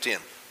 8 through 10. It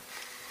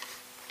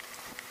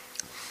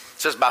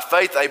says, by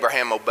faith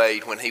Abraham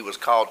obeyed when he was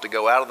called to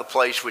go out of the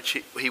place which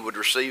he would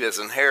receive as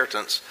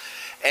inheritance.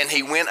 And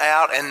he went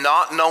out, and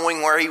not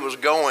knowing where he was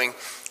going,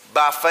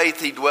 by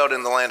faith he dwelt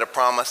in the land of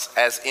promise,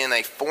 as in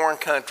a foreign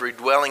country,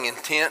 dwelling in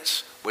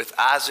tents with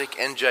Isaac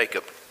and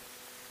Jacob.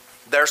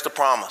 There's the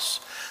promise.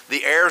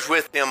 The heirs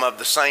with him of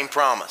the same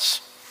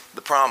promise.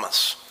 The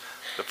promise.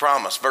 The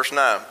promise. Verse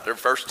 9, or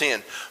verse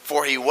 10.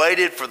 For he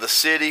waited for the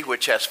city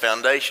which has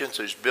foundations,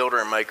 whose builder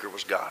and maker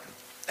was God.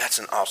 That's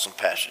an awesome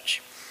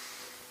passage.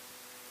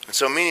 And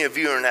so many of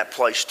you are in that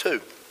place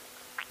too.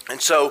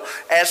 And so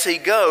as he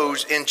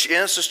goes in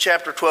Genesis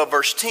chapter 12,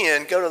 verse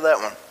 10, go to that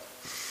one.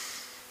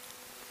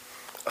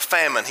 A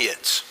famine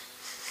hits.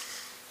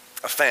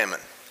 A famine.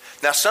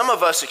 Now some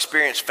of us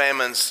experience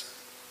famines.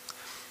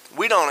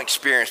 We don't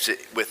experience it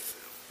with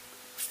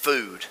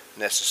food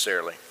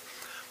necessarily.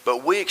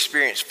 But we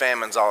experience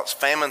famines. It's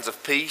famines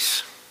of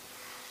peace.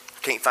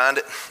 Can't find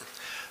it.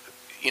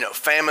 You know,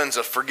 famines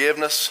of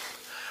forgiveness.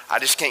 I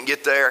just can't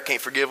get there. I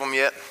can't forgive them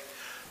yet.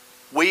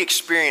 we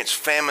experience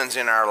famines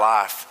in our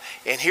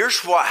life. And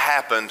here's what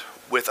happened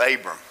with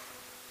Abram.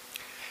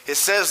 It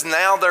says,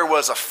 now there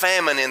was a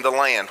famine in the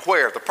land.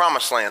 Where? The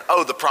promised land.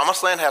 Oh, the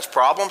promised land has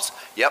problems?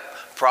 Yep.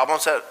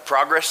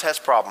 Progress has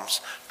problems.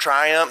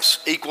 Triumphs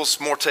equals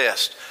more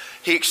tests.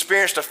 He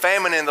experienced a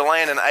famine in the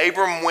land, and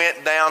Abram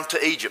went down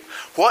to Egypt.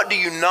 What do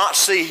you not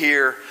see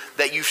here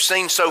that you've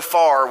seen so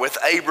far with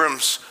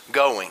Abram's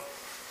going?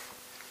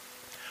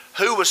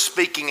 Who was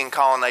speaking and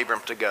calling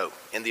Abram to go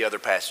in the other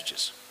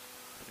passages?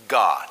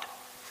 God.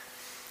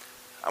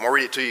 I'm going to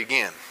read it to you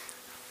again.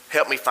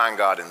 Help me find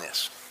God in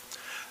this.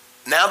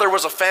 Now there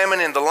was a famine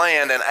in the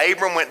land, and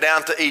Abram went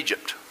down to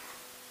Egypt.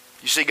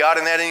 You see God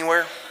in that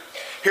anywhere?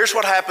 Here's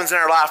what happens in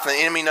our life, and the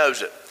enemy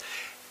knows it.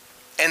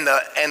 And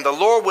the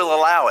Lord will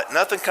allow it.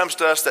 Nothing comes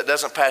to us that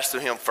doesn't pass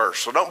through him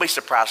first. So don't be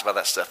surprised by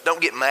that stuff.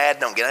 Don't get mad.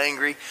 Don't get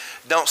angry.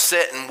 Don't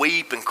sit and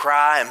weep and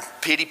cry and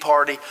pity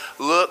party.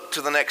 Look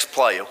to the next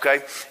play,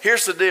 okay?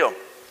 Here's the deal.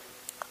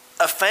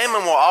 A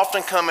famine will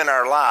often come in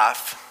our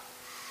life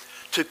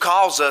to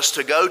cause us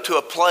to go to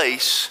a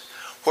place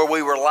where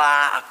we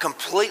rely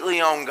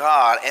completely on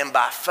God, and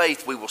by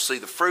faith we will see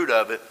the fruit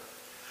of it.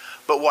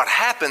 But what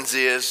happens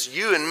is,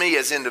 you and me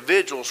as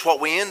individuals, what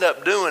we end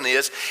up doing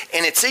is,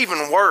 and it's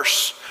even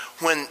worse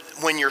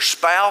when your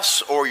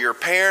spouse or your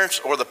parents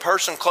or the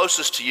person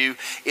closest to you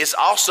is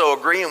also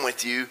agreeing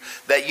with you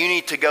that you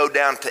need to go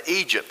down to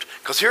Egypt.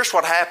 Because here's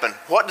what happened.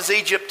 What does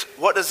Egypt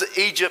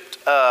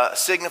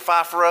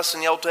signify for us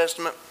in the Old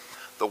Testament?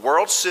 The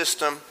world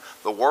system,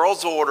 the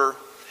world's order,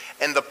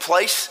 and the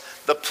place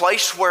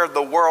where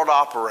the world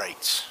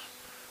operates.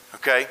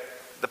 Okay?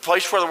 The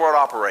place where the world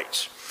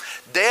operates.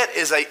 Debt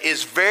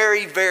is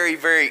very, very,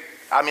 very,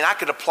 I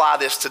could apply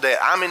this to debt.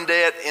 I'm in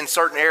debt in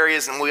certain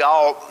areas, and we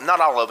all, not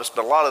all of us,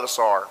 but a lot of us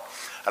are.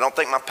 I don't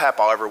think my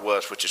papa ever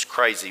was, which is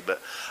crazy,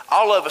 but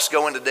all of us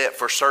go into debt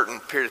for a certain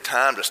period of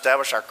time to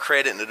establish our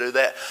credit and to do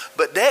that.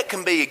 But debt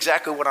can be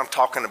exactly what I'm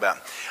talking about.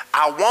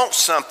 I want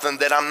something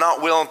that I'm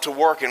not willing to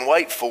work and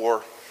wait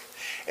for,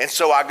 and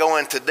so I go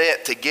into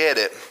debt to get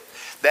it.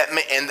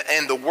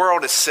 And the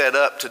world is set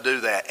up to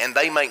do that, and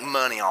they make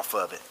money off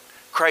of it.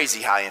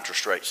 Crazy high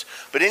interest rates.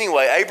 But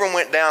anyway, Abram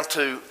went down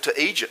to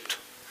Egypt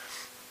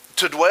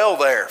to dwell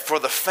there, for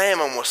the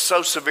famine was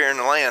so severe in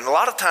the land. A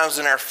lot of times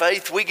in our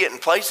faith, we get in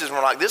places and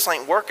we're like, this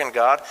ain't working,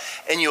 God.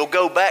 And you'll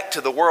go back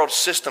to the world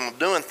system of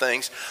doing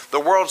things, the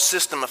world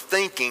system of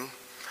thinking,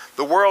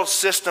 the world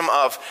system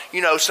of,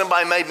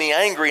 somebody made me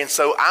angry, and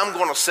so I'm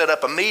going to set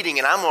up a meeting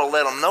and I'm going to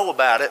let them know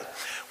about it,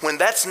 when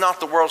that's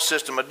not the world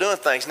system of doing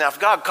things. Now, if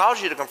God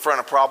calls you to confront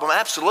a problem,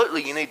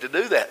 absolutely you need to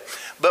do that.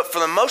 But for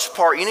the most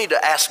part, you need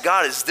to ask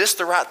God, is this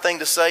the right thing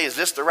to say? Is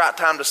this the right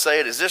time to say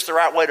it? Is this the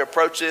right way to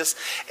approach this?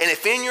 And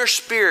if in your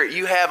spirit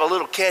you have a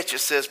little catch that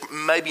says,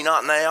 maybe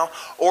not now,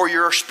 or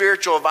your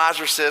spiritual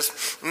advisor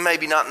says,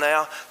 maybe not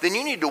now, then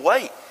you need to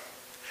wait.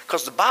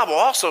 Because the Bible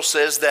also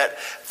says that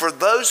for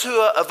those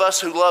of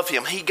us who love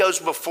him, he goes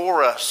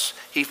before us.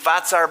 He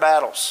fights our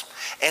battles,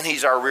 and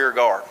he's our rear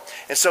guard.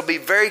 And so be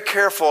very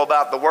careful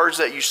about the words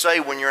that you say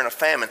when you're in a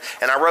famine.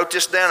 And I wrote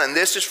this down, and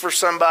this is for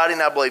somebody,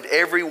 and I believe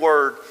every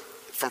word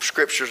from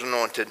Scripture is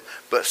anointed,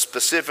 but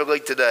specifically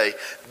today,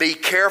 be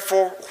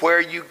careful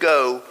where you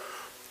go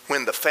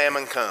when the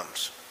famine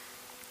comes.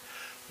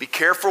 Be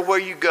careful where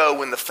you go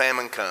when the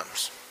famine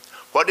comes.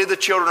 What did the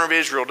children of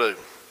Israel do?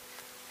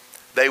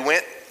 They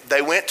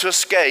went to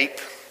escape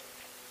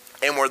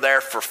and were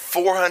there for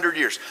 400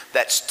 years.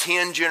 That's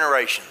 10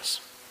 generations.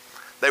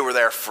 They were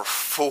there for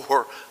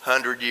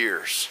 400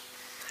 years.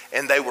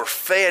 And they were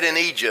fed in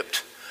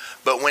Egypt.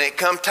 But when it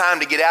come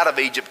time to get out of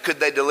Egypt, could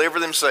they deliver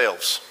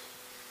themselves?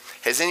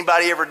 Has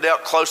anybody ever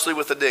dealt closely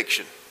with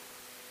addiction?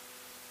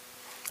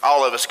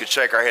 All of us could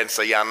shake our head and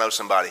say, yeah, I know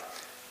somebody.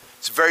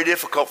 It's very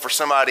difficult for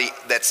somebody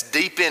that's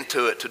deep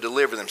into it to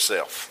deliver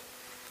themselves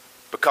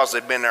because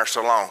they've been there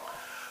so long.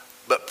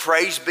 But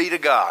praise be to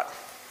God.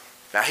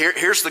 Now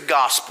here's the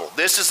gospel.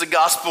 This is the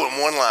gospel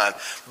in one line.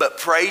 But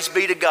praise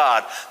be to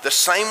God. The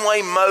same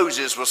way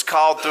Moses was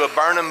called through a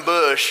burning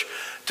bush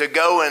to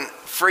go and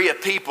free a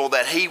people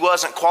that he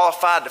wasn't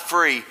qualified to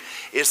free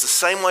is the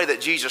same way that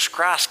Jesus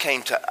Christ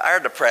came to our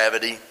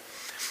depravity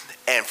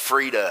and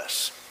freed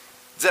us.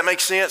 Does that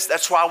make sense?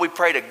 That's why we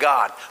pray to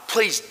God.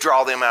 Please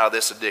draw them out of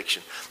this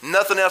addiction.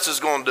 Nothing else is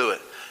going to do it.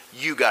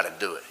 You got to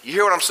do it. You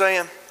hear what I'm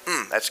saying?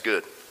 That's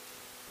good.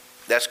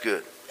 That's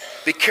good.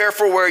 Be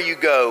careful where you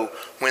go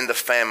when the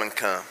famine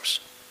comes.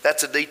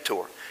 That's a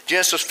detour.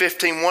 Genesis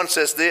 15:1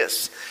 says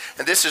this,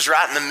 and this is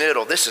right in the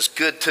middle. This is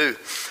good too.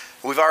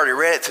 We've already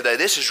read it today.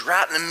 This is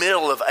right in the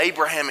middle of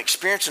Abraham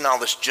experiencing all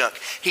this junk.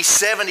 He's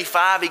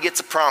 75, he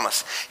gets a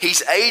promise.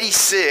 He's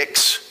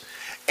 86,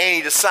 and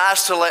he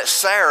decides to let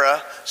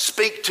Sarah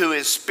speak to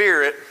his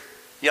spirit.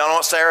 Y'all know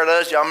what Sarah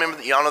does? Y'all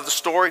remember? Y'all know the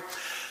story?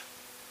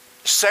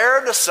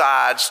 Sarah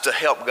decides to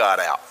help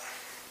God out.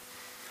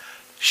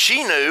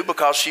 She knew,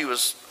 because she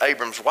was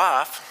Abram's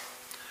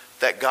wife,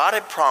 that God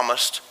had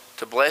promised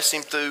to bless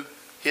him through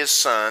his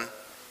son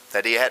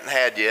that he hadn't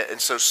had yet.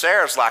 And so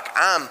Sarah's like,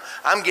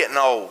 I'm getting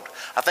old.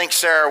 I think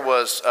Sarah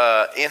was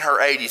in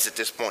her 80s at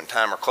this point in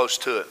time, or close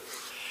to it.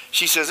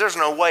 She says, there's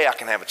no way I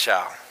can have a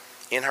child.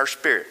 In her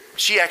spirit.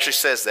 She actually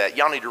says that.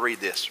 Y'all need to read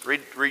this.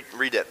 Read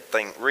that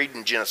thing. Read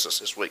in Genesis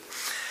this week.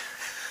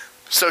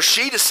 So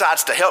she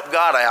decides to help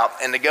God out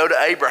and to go to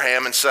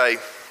Abraham and say,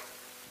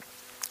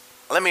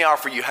 let me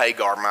offer you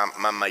Hagar,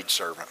 my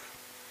maidservant.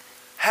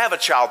 Have a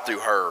child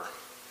through her.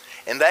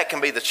 And that can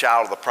be the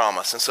child of the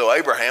promise. And so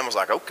Abraham was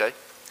like, okay.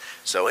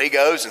 So he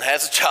goes and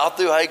has a child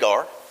through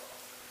Hagar.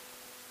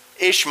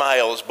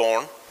 Ishmael is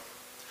born.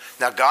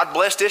 Now God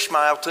blessed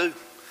Ishmael too.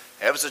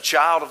 That was a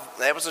child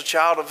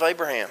of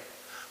Abraham.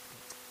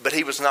 But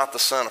he was not the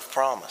son of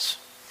promise.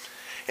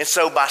 And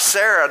so by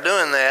Sarah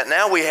doing that,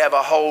 now we have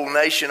a whole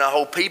nation, a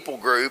whole people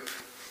group,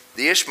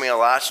 the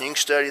Ishmaelites, and you can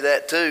study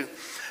that too.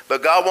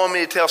 But God wanted me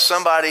to tell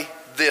somebody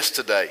this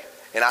today.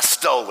 And I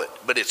stole it,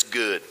 but it's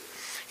good.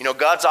 You know,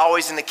 God's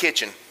always in the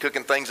kitchen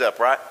cooking things up,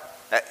 right?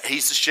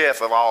 He's the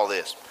chef of all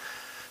this.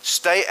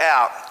 Stay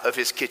out of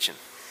his kitchen.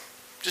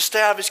 Just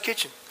stay out of his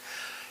kitchen.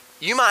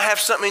 You might have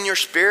something in your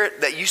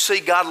spirit that you see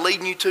God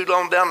leading you to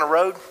on down the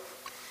road.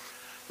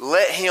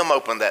 Let him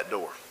open that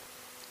door.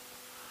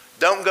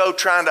 Don't go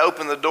trying to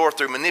open the door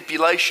through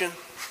manipulation.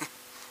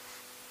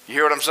 You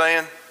hear what I'm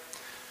saying?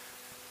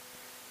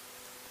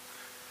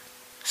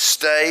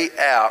 Stay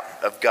out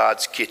of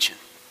God's kitchen.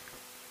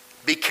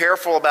 Be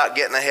careful about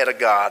getting ahead of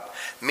God.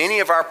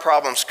 Many of our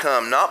problems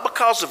come not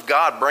because of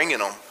God bringing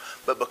them,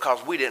 but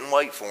because we didn't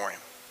wait for him.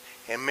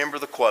 And remember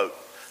the quote,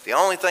 the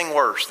only thing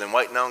worse than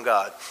waiting on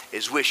God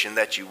is wishing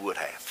that you would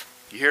have.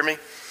 You hear me?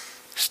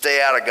 Stay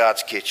out of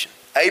God's kitchen.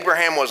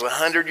 Abraham was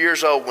 100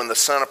 years old when the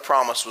son of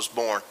promise was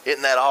born.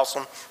 Isn't that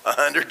awesome?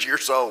 100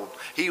 years old.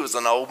 He was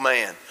an old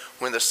man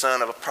when the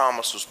son of a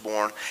promise was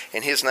born,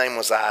 and his name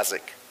was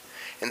Isaac.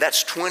 And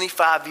that's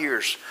 25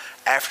 years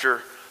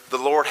after the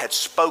Lord had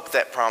spoke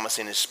that promise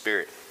in his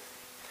spirit.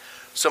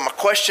 So my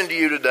question to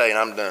you today, and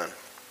I'm done.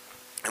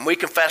 And we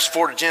can fast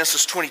forward to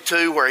Genesis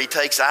 22 where he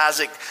takes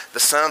Isaac, the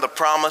son of the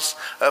promise,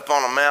 up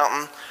on a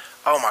mountain.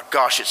 Oh my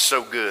gosh, it's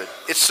so good.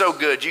 It's so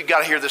good. You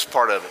got to hear this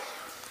part of it.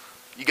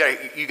 You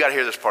got to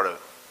hear this part of it.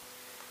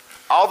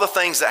 All the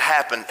things that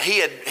happened, he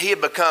had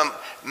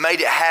made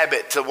it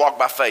habit to walk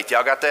by faith.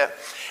 Y'all got that?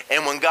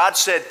 And when God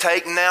said,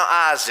 take now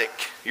Isaac,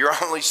 your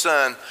only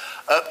son,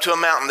 up to a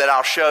mountain that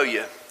I'll show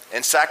you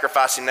and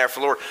sacrifice him there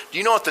for the Lord. Do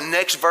you know what the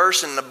next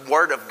verse in the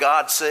Word of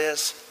God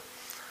says?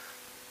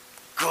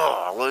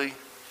 Golly.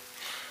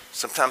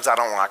 Sometimes I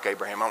don't like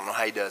Abraham. I don't know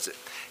how he does it.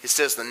 It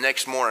says the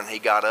next morning he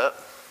got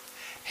up.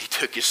 He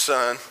took his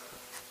son.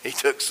 He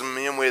took some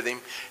men with him.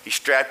 He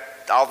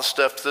strapped all the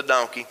stuff to the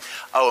donkey.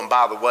 Oh, and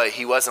by the way,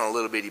 he wasn't a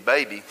little bitty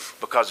baby,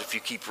 because if you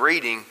keep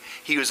reading,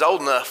 he was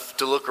old enough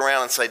to look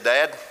around and say,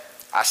 Dad,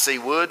 I see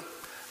wood.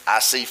 I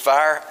see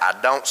fire. I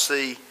don't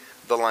see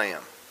the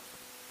lamb.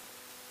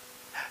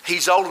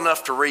 He's old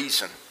enough to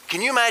reason.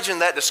 Can you imagine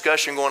that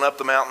discussion going up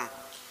the mountain?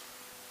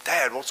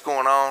 Dad, what's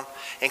going on?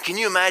 And can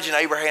you imagine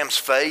Abraham's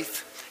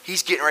faith?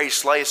 He's getting ready to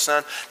slay his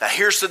son. Now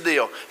here's the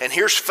deal. And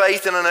here's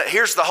faith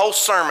here's the whole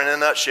sermon in a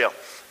nutshell.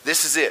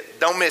 This is it.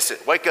 Don't miss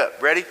it. Wake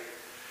up. Ready?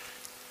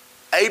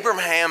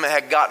 Abraham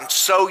had gotten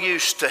so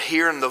used to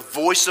hearing the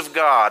voice of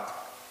God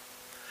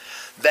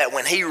that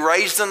when he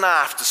raised the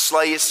knife to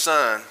slay his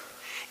son,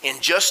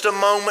 in just a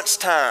moment's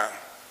time,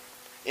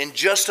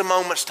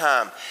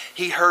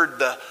 he heard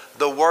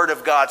the word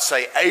of God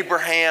say,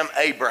 Abraham,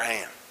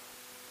 Abraham.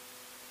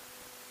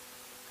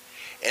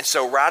 And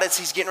so right as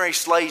he's getting ready to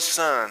slay his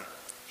son,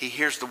 he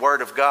hears the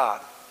word of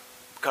God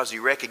because he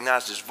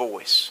recognized his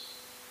voice.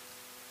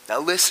 Now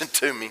listen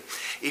to me.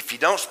 If you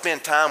don't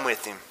spend time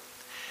with him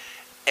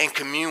and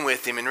commune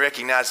with him and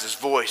recognize his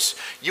voice,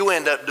 you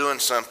end up doing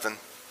something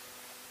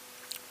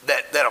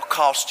that'll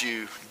cost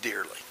you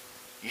dearly.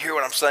 You hear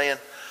what I'm saying?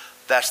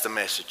 That's the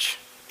message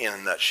in a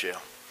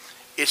nutshell.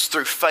 It's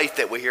through faith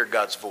that we hear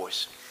God's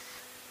voice.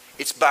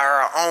 It's by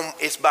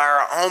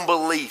our own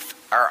belief,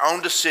 our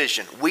own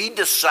decision. We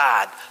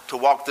decide to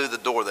walk through the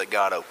door that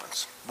God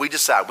opens. We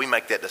decide, we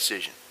make that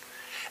decision.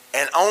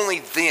 And only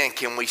then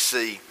can we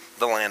see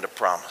the land of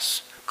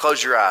promise.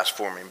 Close your eyes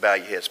for me and bow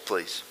your heads,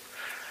 please.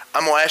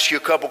 I'm going to ask you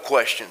a couple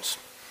questions.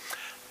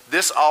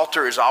 This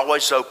altar is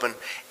always open,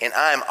 and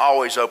I am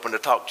always open to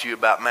talk to you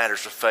about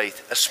matters of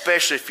faith,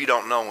 especially if you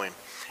don't know him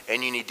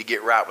and you need to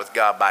get right with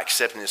God by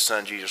accepting his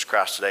son, Jesus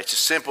Christ, today. It's as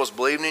simple as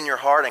believing in your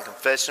heart and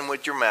confessing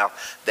with your mouth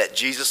that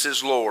Jesus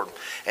is Lord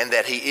and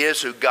that he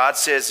is who God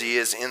says he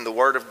is in the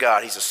Word of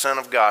God. He's a Son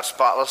of God,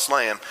 spotless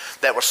Lamb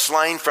that was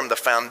slain from the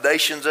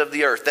foundations of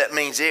the earth. That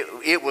means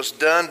it was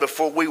done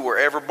before we were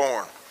ever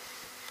born.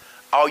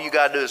 All you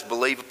got to do is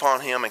believe upon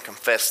him and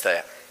confess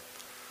that.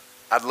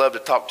 I'd love to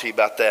talk to you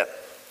about that.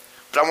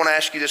 But I want to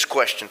ask you this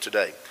question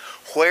today.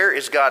 Where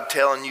is God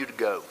telling you to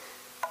go?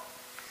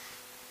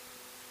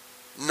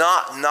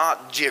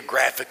 Not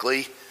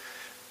geographically,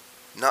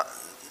 not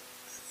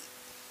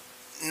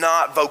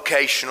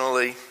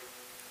vocationally,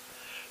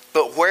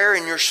 but where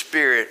in your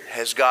spirit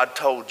has God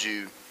told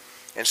you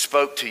and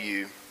spoke to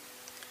you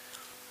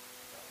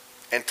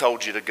and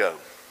told you to go?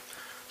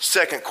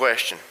 Second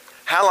question,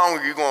 how long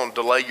are you going to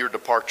delay your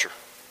departure?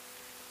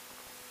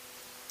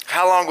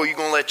 How long are you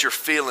going to let your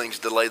feelings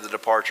delay the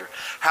departure?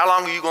 How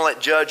long are you going to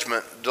let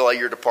judgment delay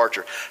your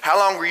departure? How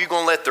long are you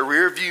going to let the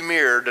rearview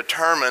mirror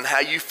determine how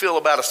you feel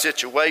about a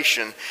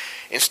situation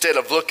instead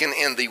of looking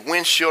in the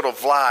windshield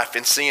of life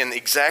and seeing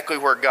exactly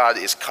where God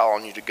is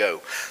calling you to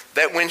go?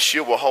 That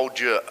windshield will hold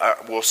you,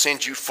 will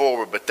send you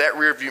forward, but that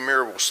rearview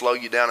mirror will slow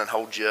you down and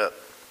hold you up.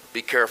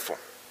 Be careful.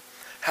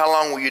 How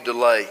long will you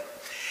delay?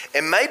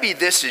 And maybe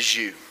this is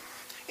you.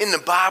 In the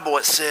Bible,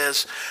 it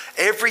says,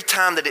 every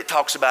time that it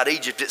talks about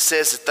Egypt, it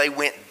says that they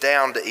went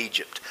down to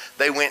Egypt.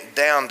 They went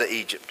down to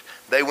Egypt.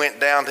 They went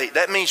down to Egypt.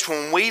 That means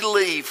when we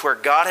leave where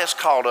God has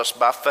called us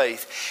by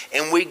faith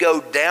and we go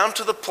down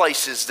to the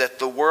places that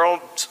the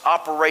world's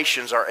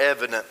operations are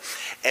evident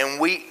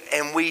and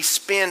we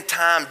spend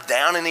time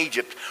down in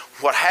Egypt,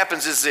 what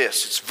happens is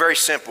this. It's very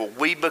simple.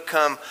 We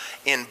become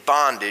in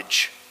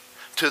bondage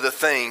to the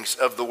things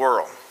of the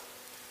world.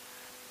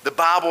 The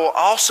Bible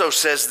also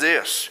says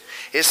this.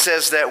 It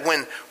says that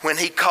when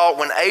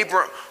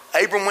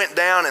Abram went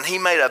down and he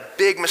made a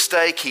big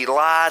mistake, he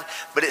lied,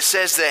 but it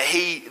says that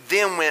he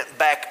then went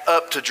back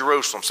up to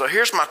Jerusalem. So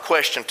here's my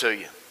question to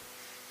you.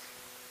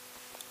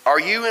 Are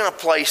you in a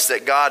place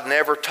that God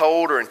never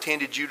told or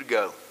intended you to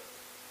go?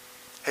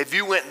 Have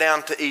you went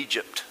down to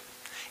Egypt?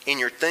 In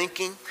your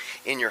thinking,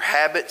 in your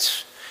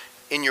habits,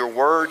 in your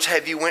words,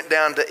 have you went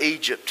down to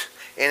Egypt?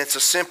 And it's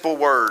a simple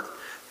word.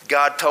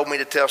 God told me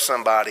to tell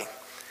somebody,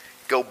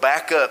 go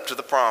back up to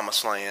the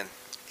promised land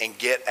and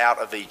get out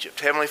of Egypt.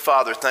 Heavenly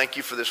Father, thank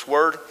you for this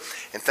word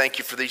and thank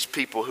you for these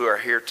people who are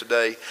here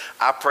today.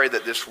 I pray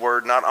that this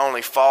word not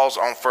only falls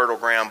on fertile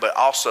ground, but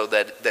also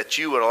that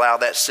you would allow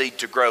that seed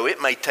to grow.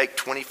 It may take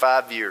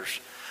 25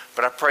 years,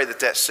 but I pray that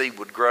that seed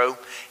would grow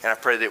and I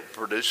pray that it would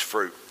produce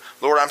fruit.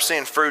 Lord, I'm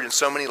seeing fruit in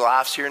so many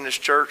lives here in this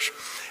church,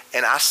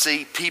 and I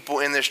see people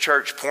in this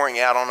church pouring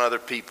out on other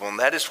people. And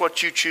that is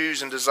what you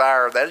choose and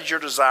desire. That is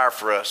your desire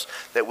for us,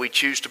 that we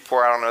choose to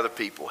pour out on other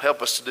people.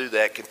 Help us to do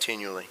that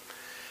continually.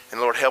 And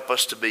Lord, help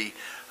us to be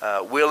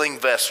willing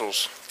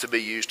vessels to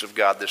be used of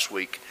God this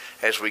week.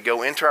 As we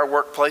go into our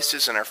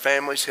workplaces and our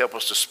families, help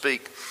us to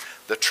speak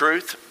the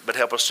truth, but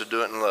help us to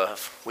do it in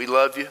love. We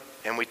love you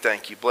and we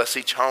thank you. Bless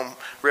each home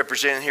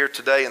represented here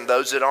today, and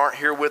those that aren't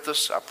here with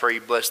us, I pray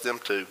you bless them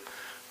too.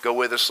 Go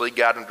with us, lead,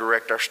 guide, and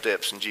direct our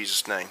steps in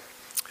Jesus' name.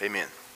 Amen.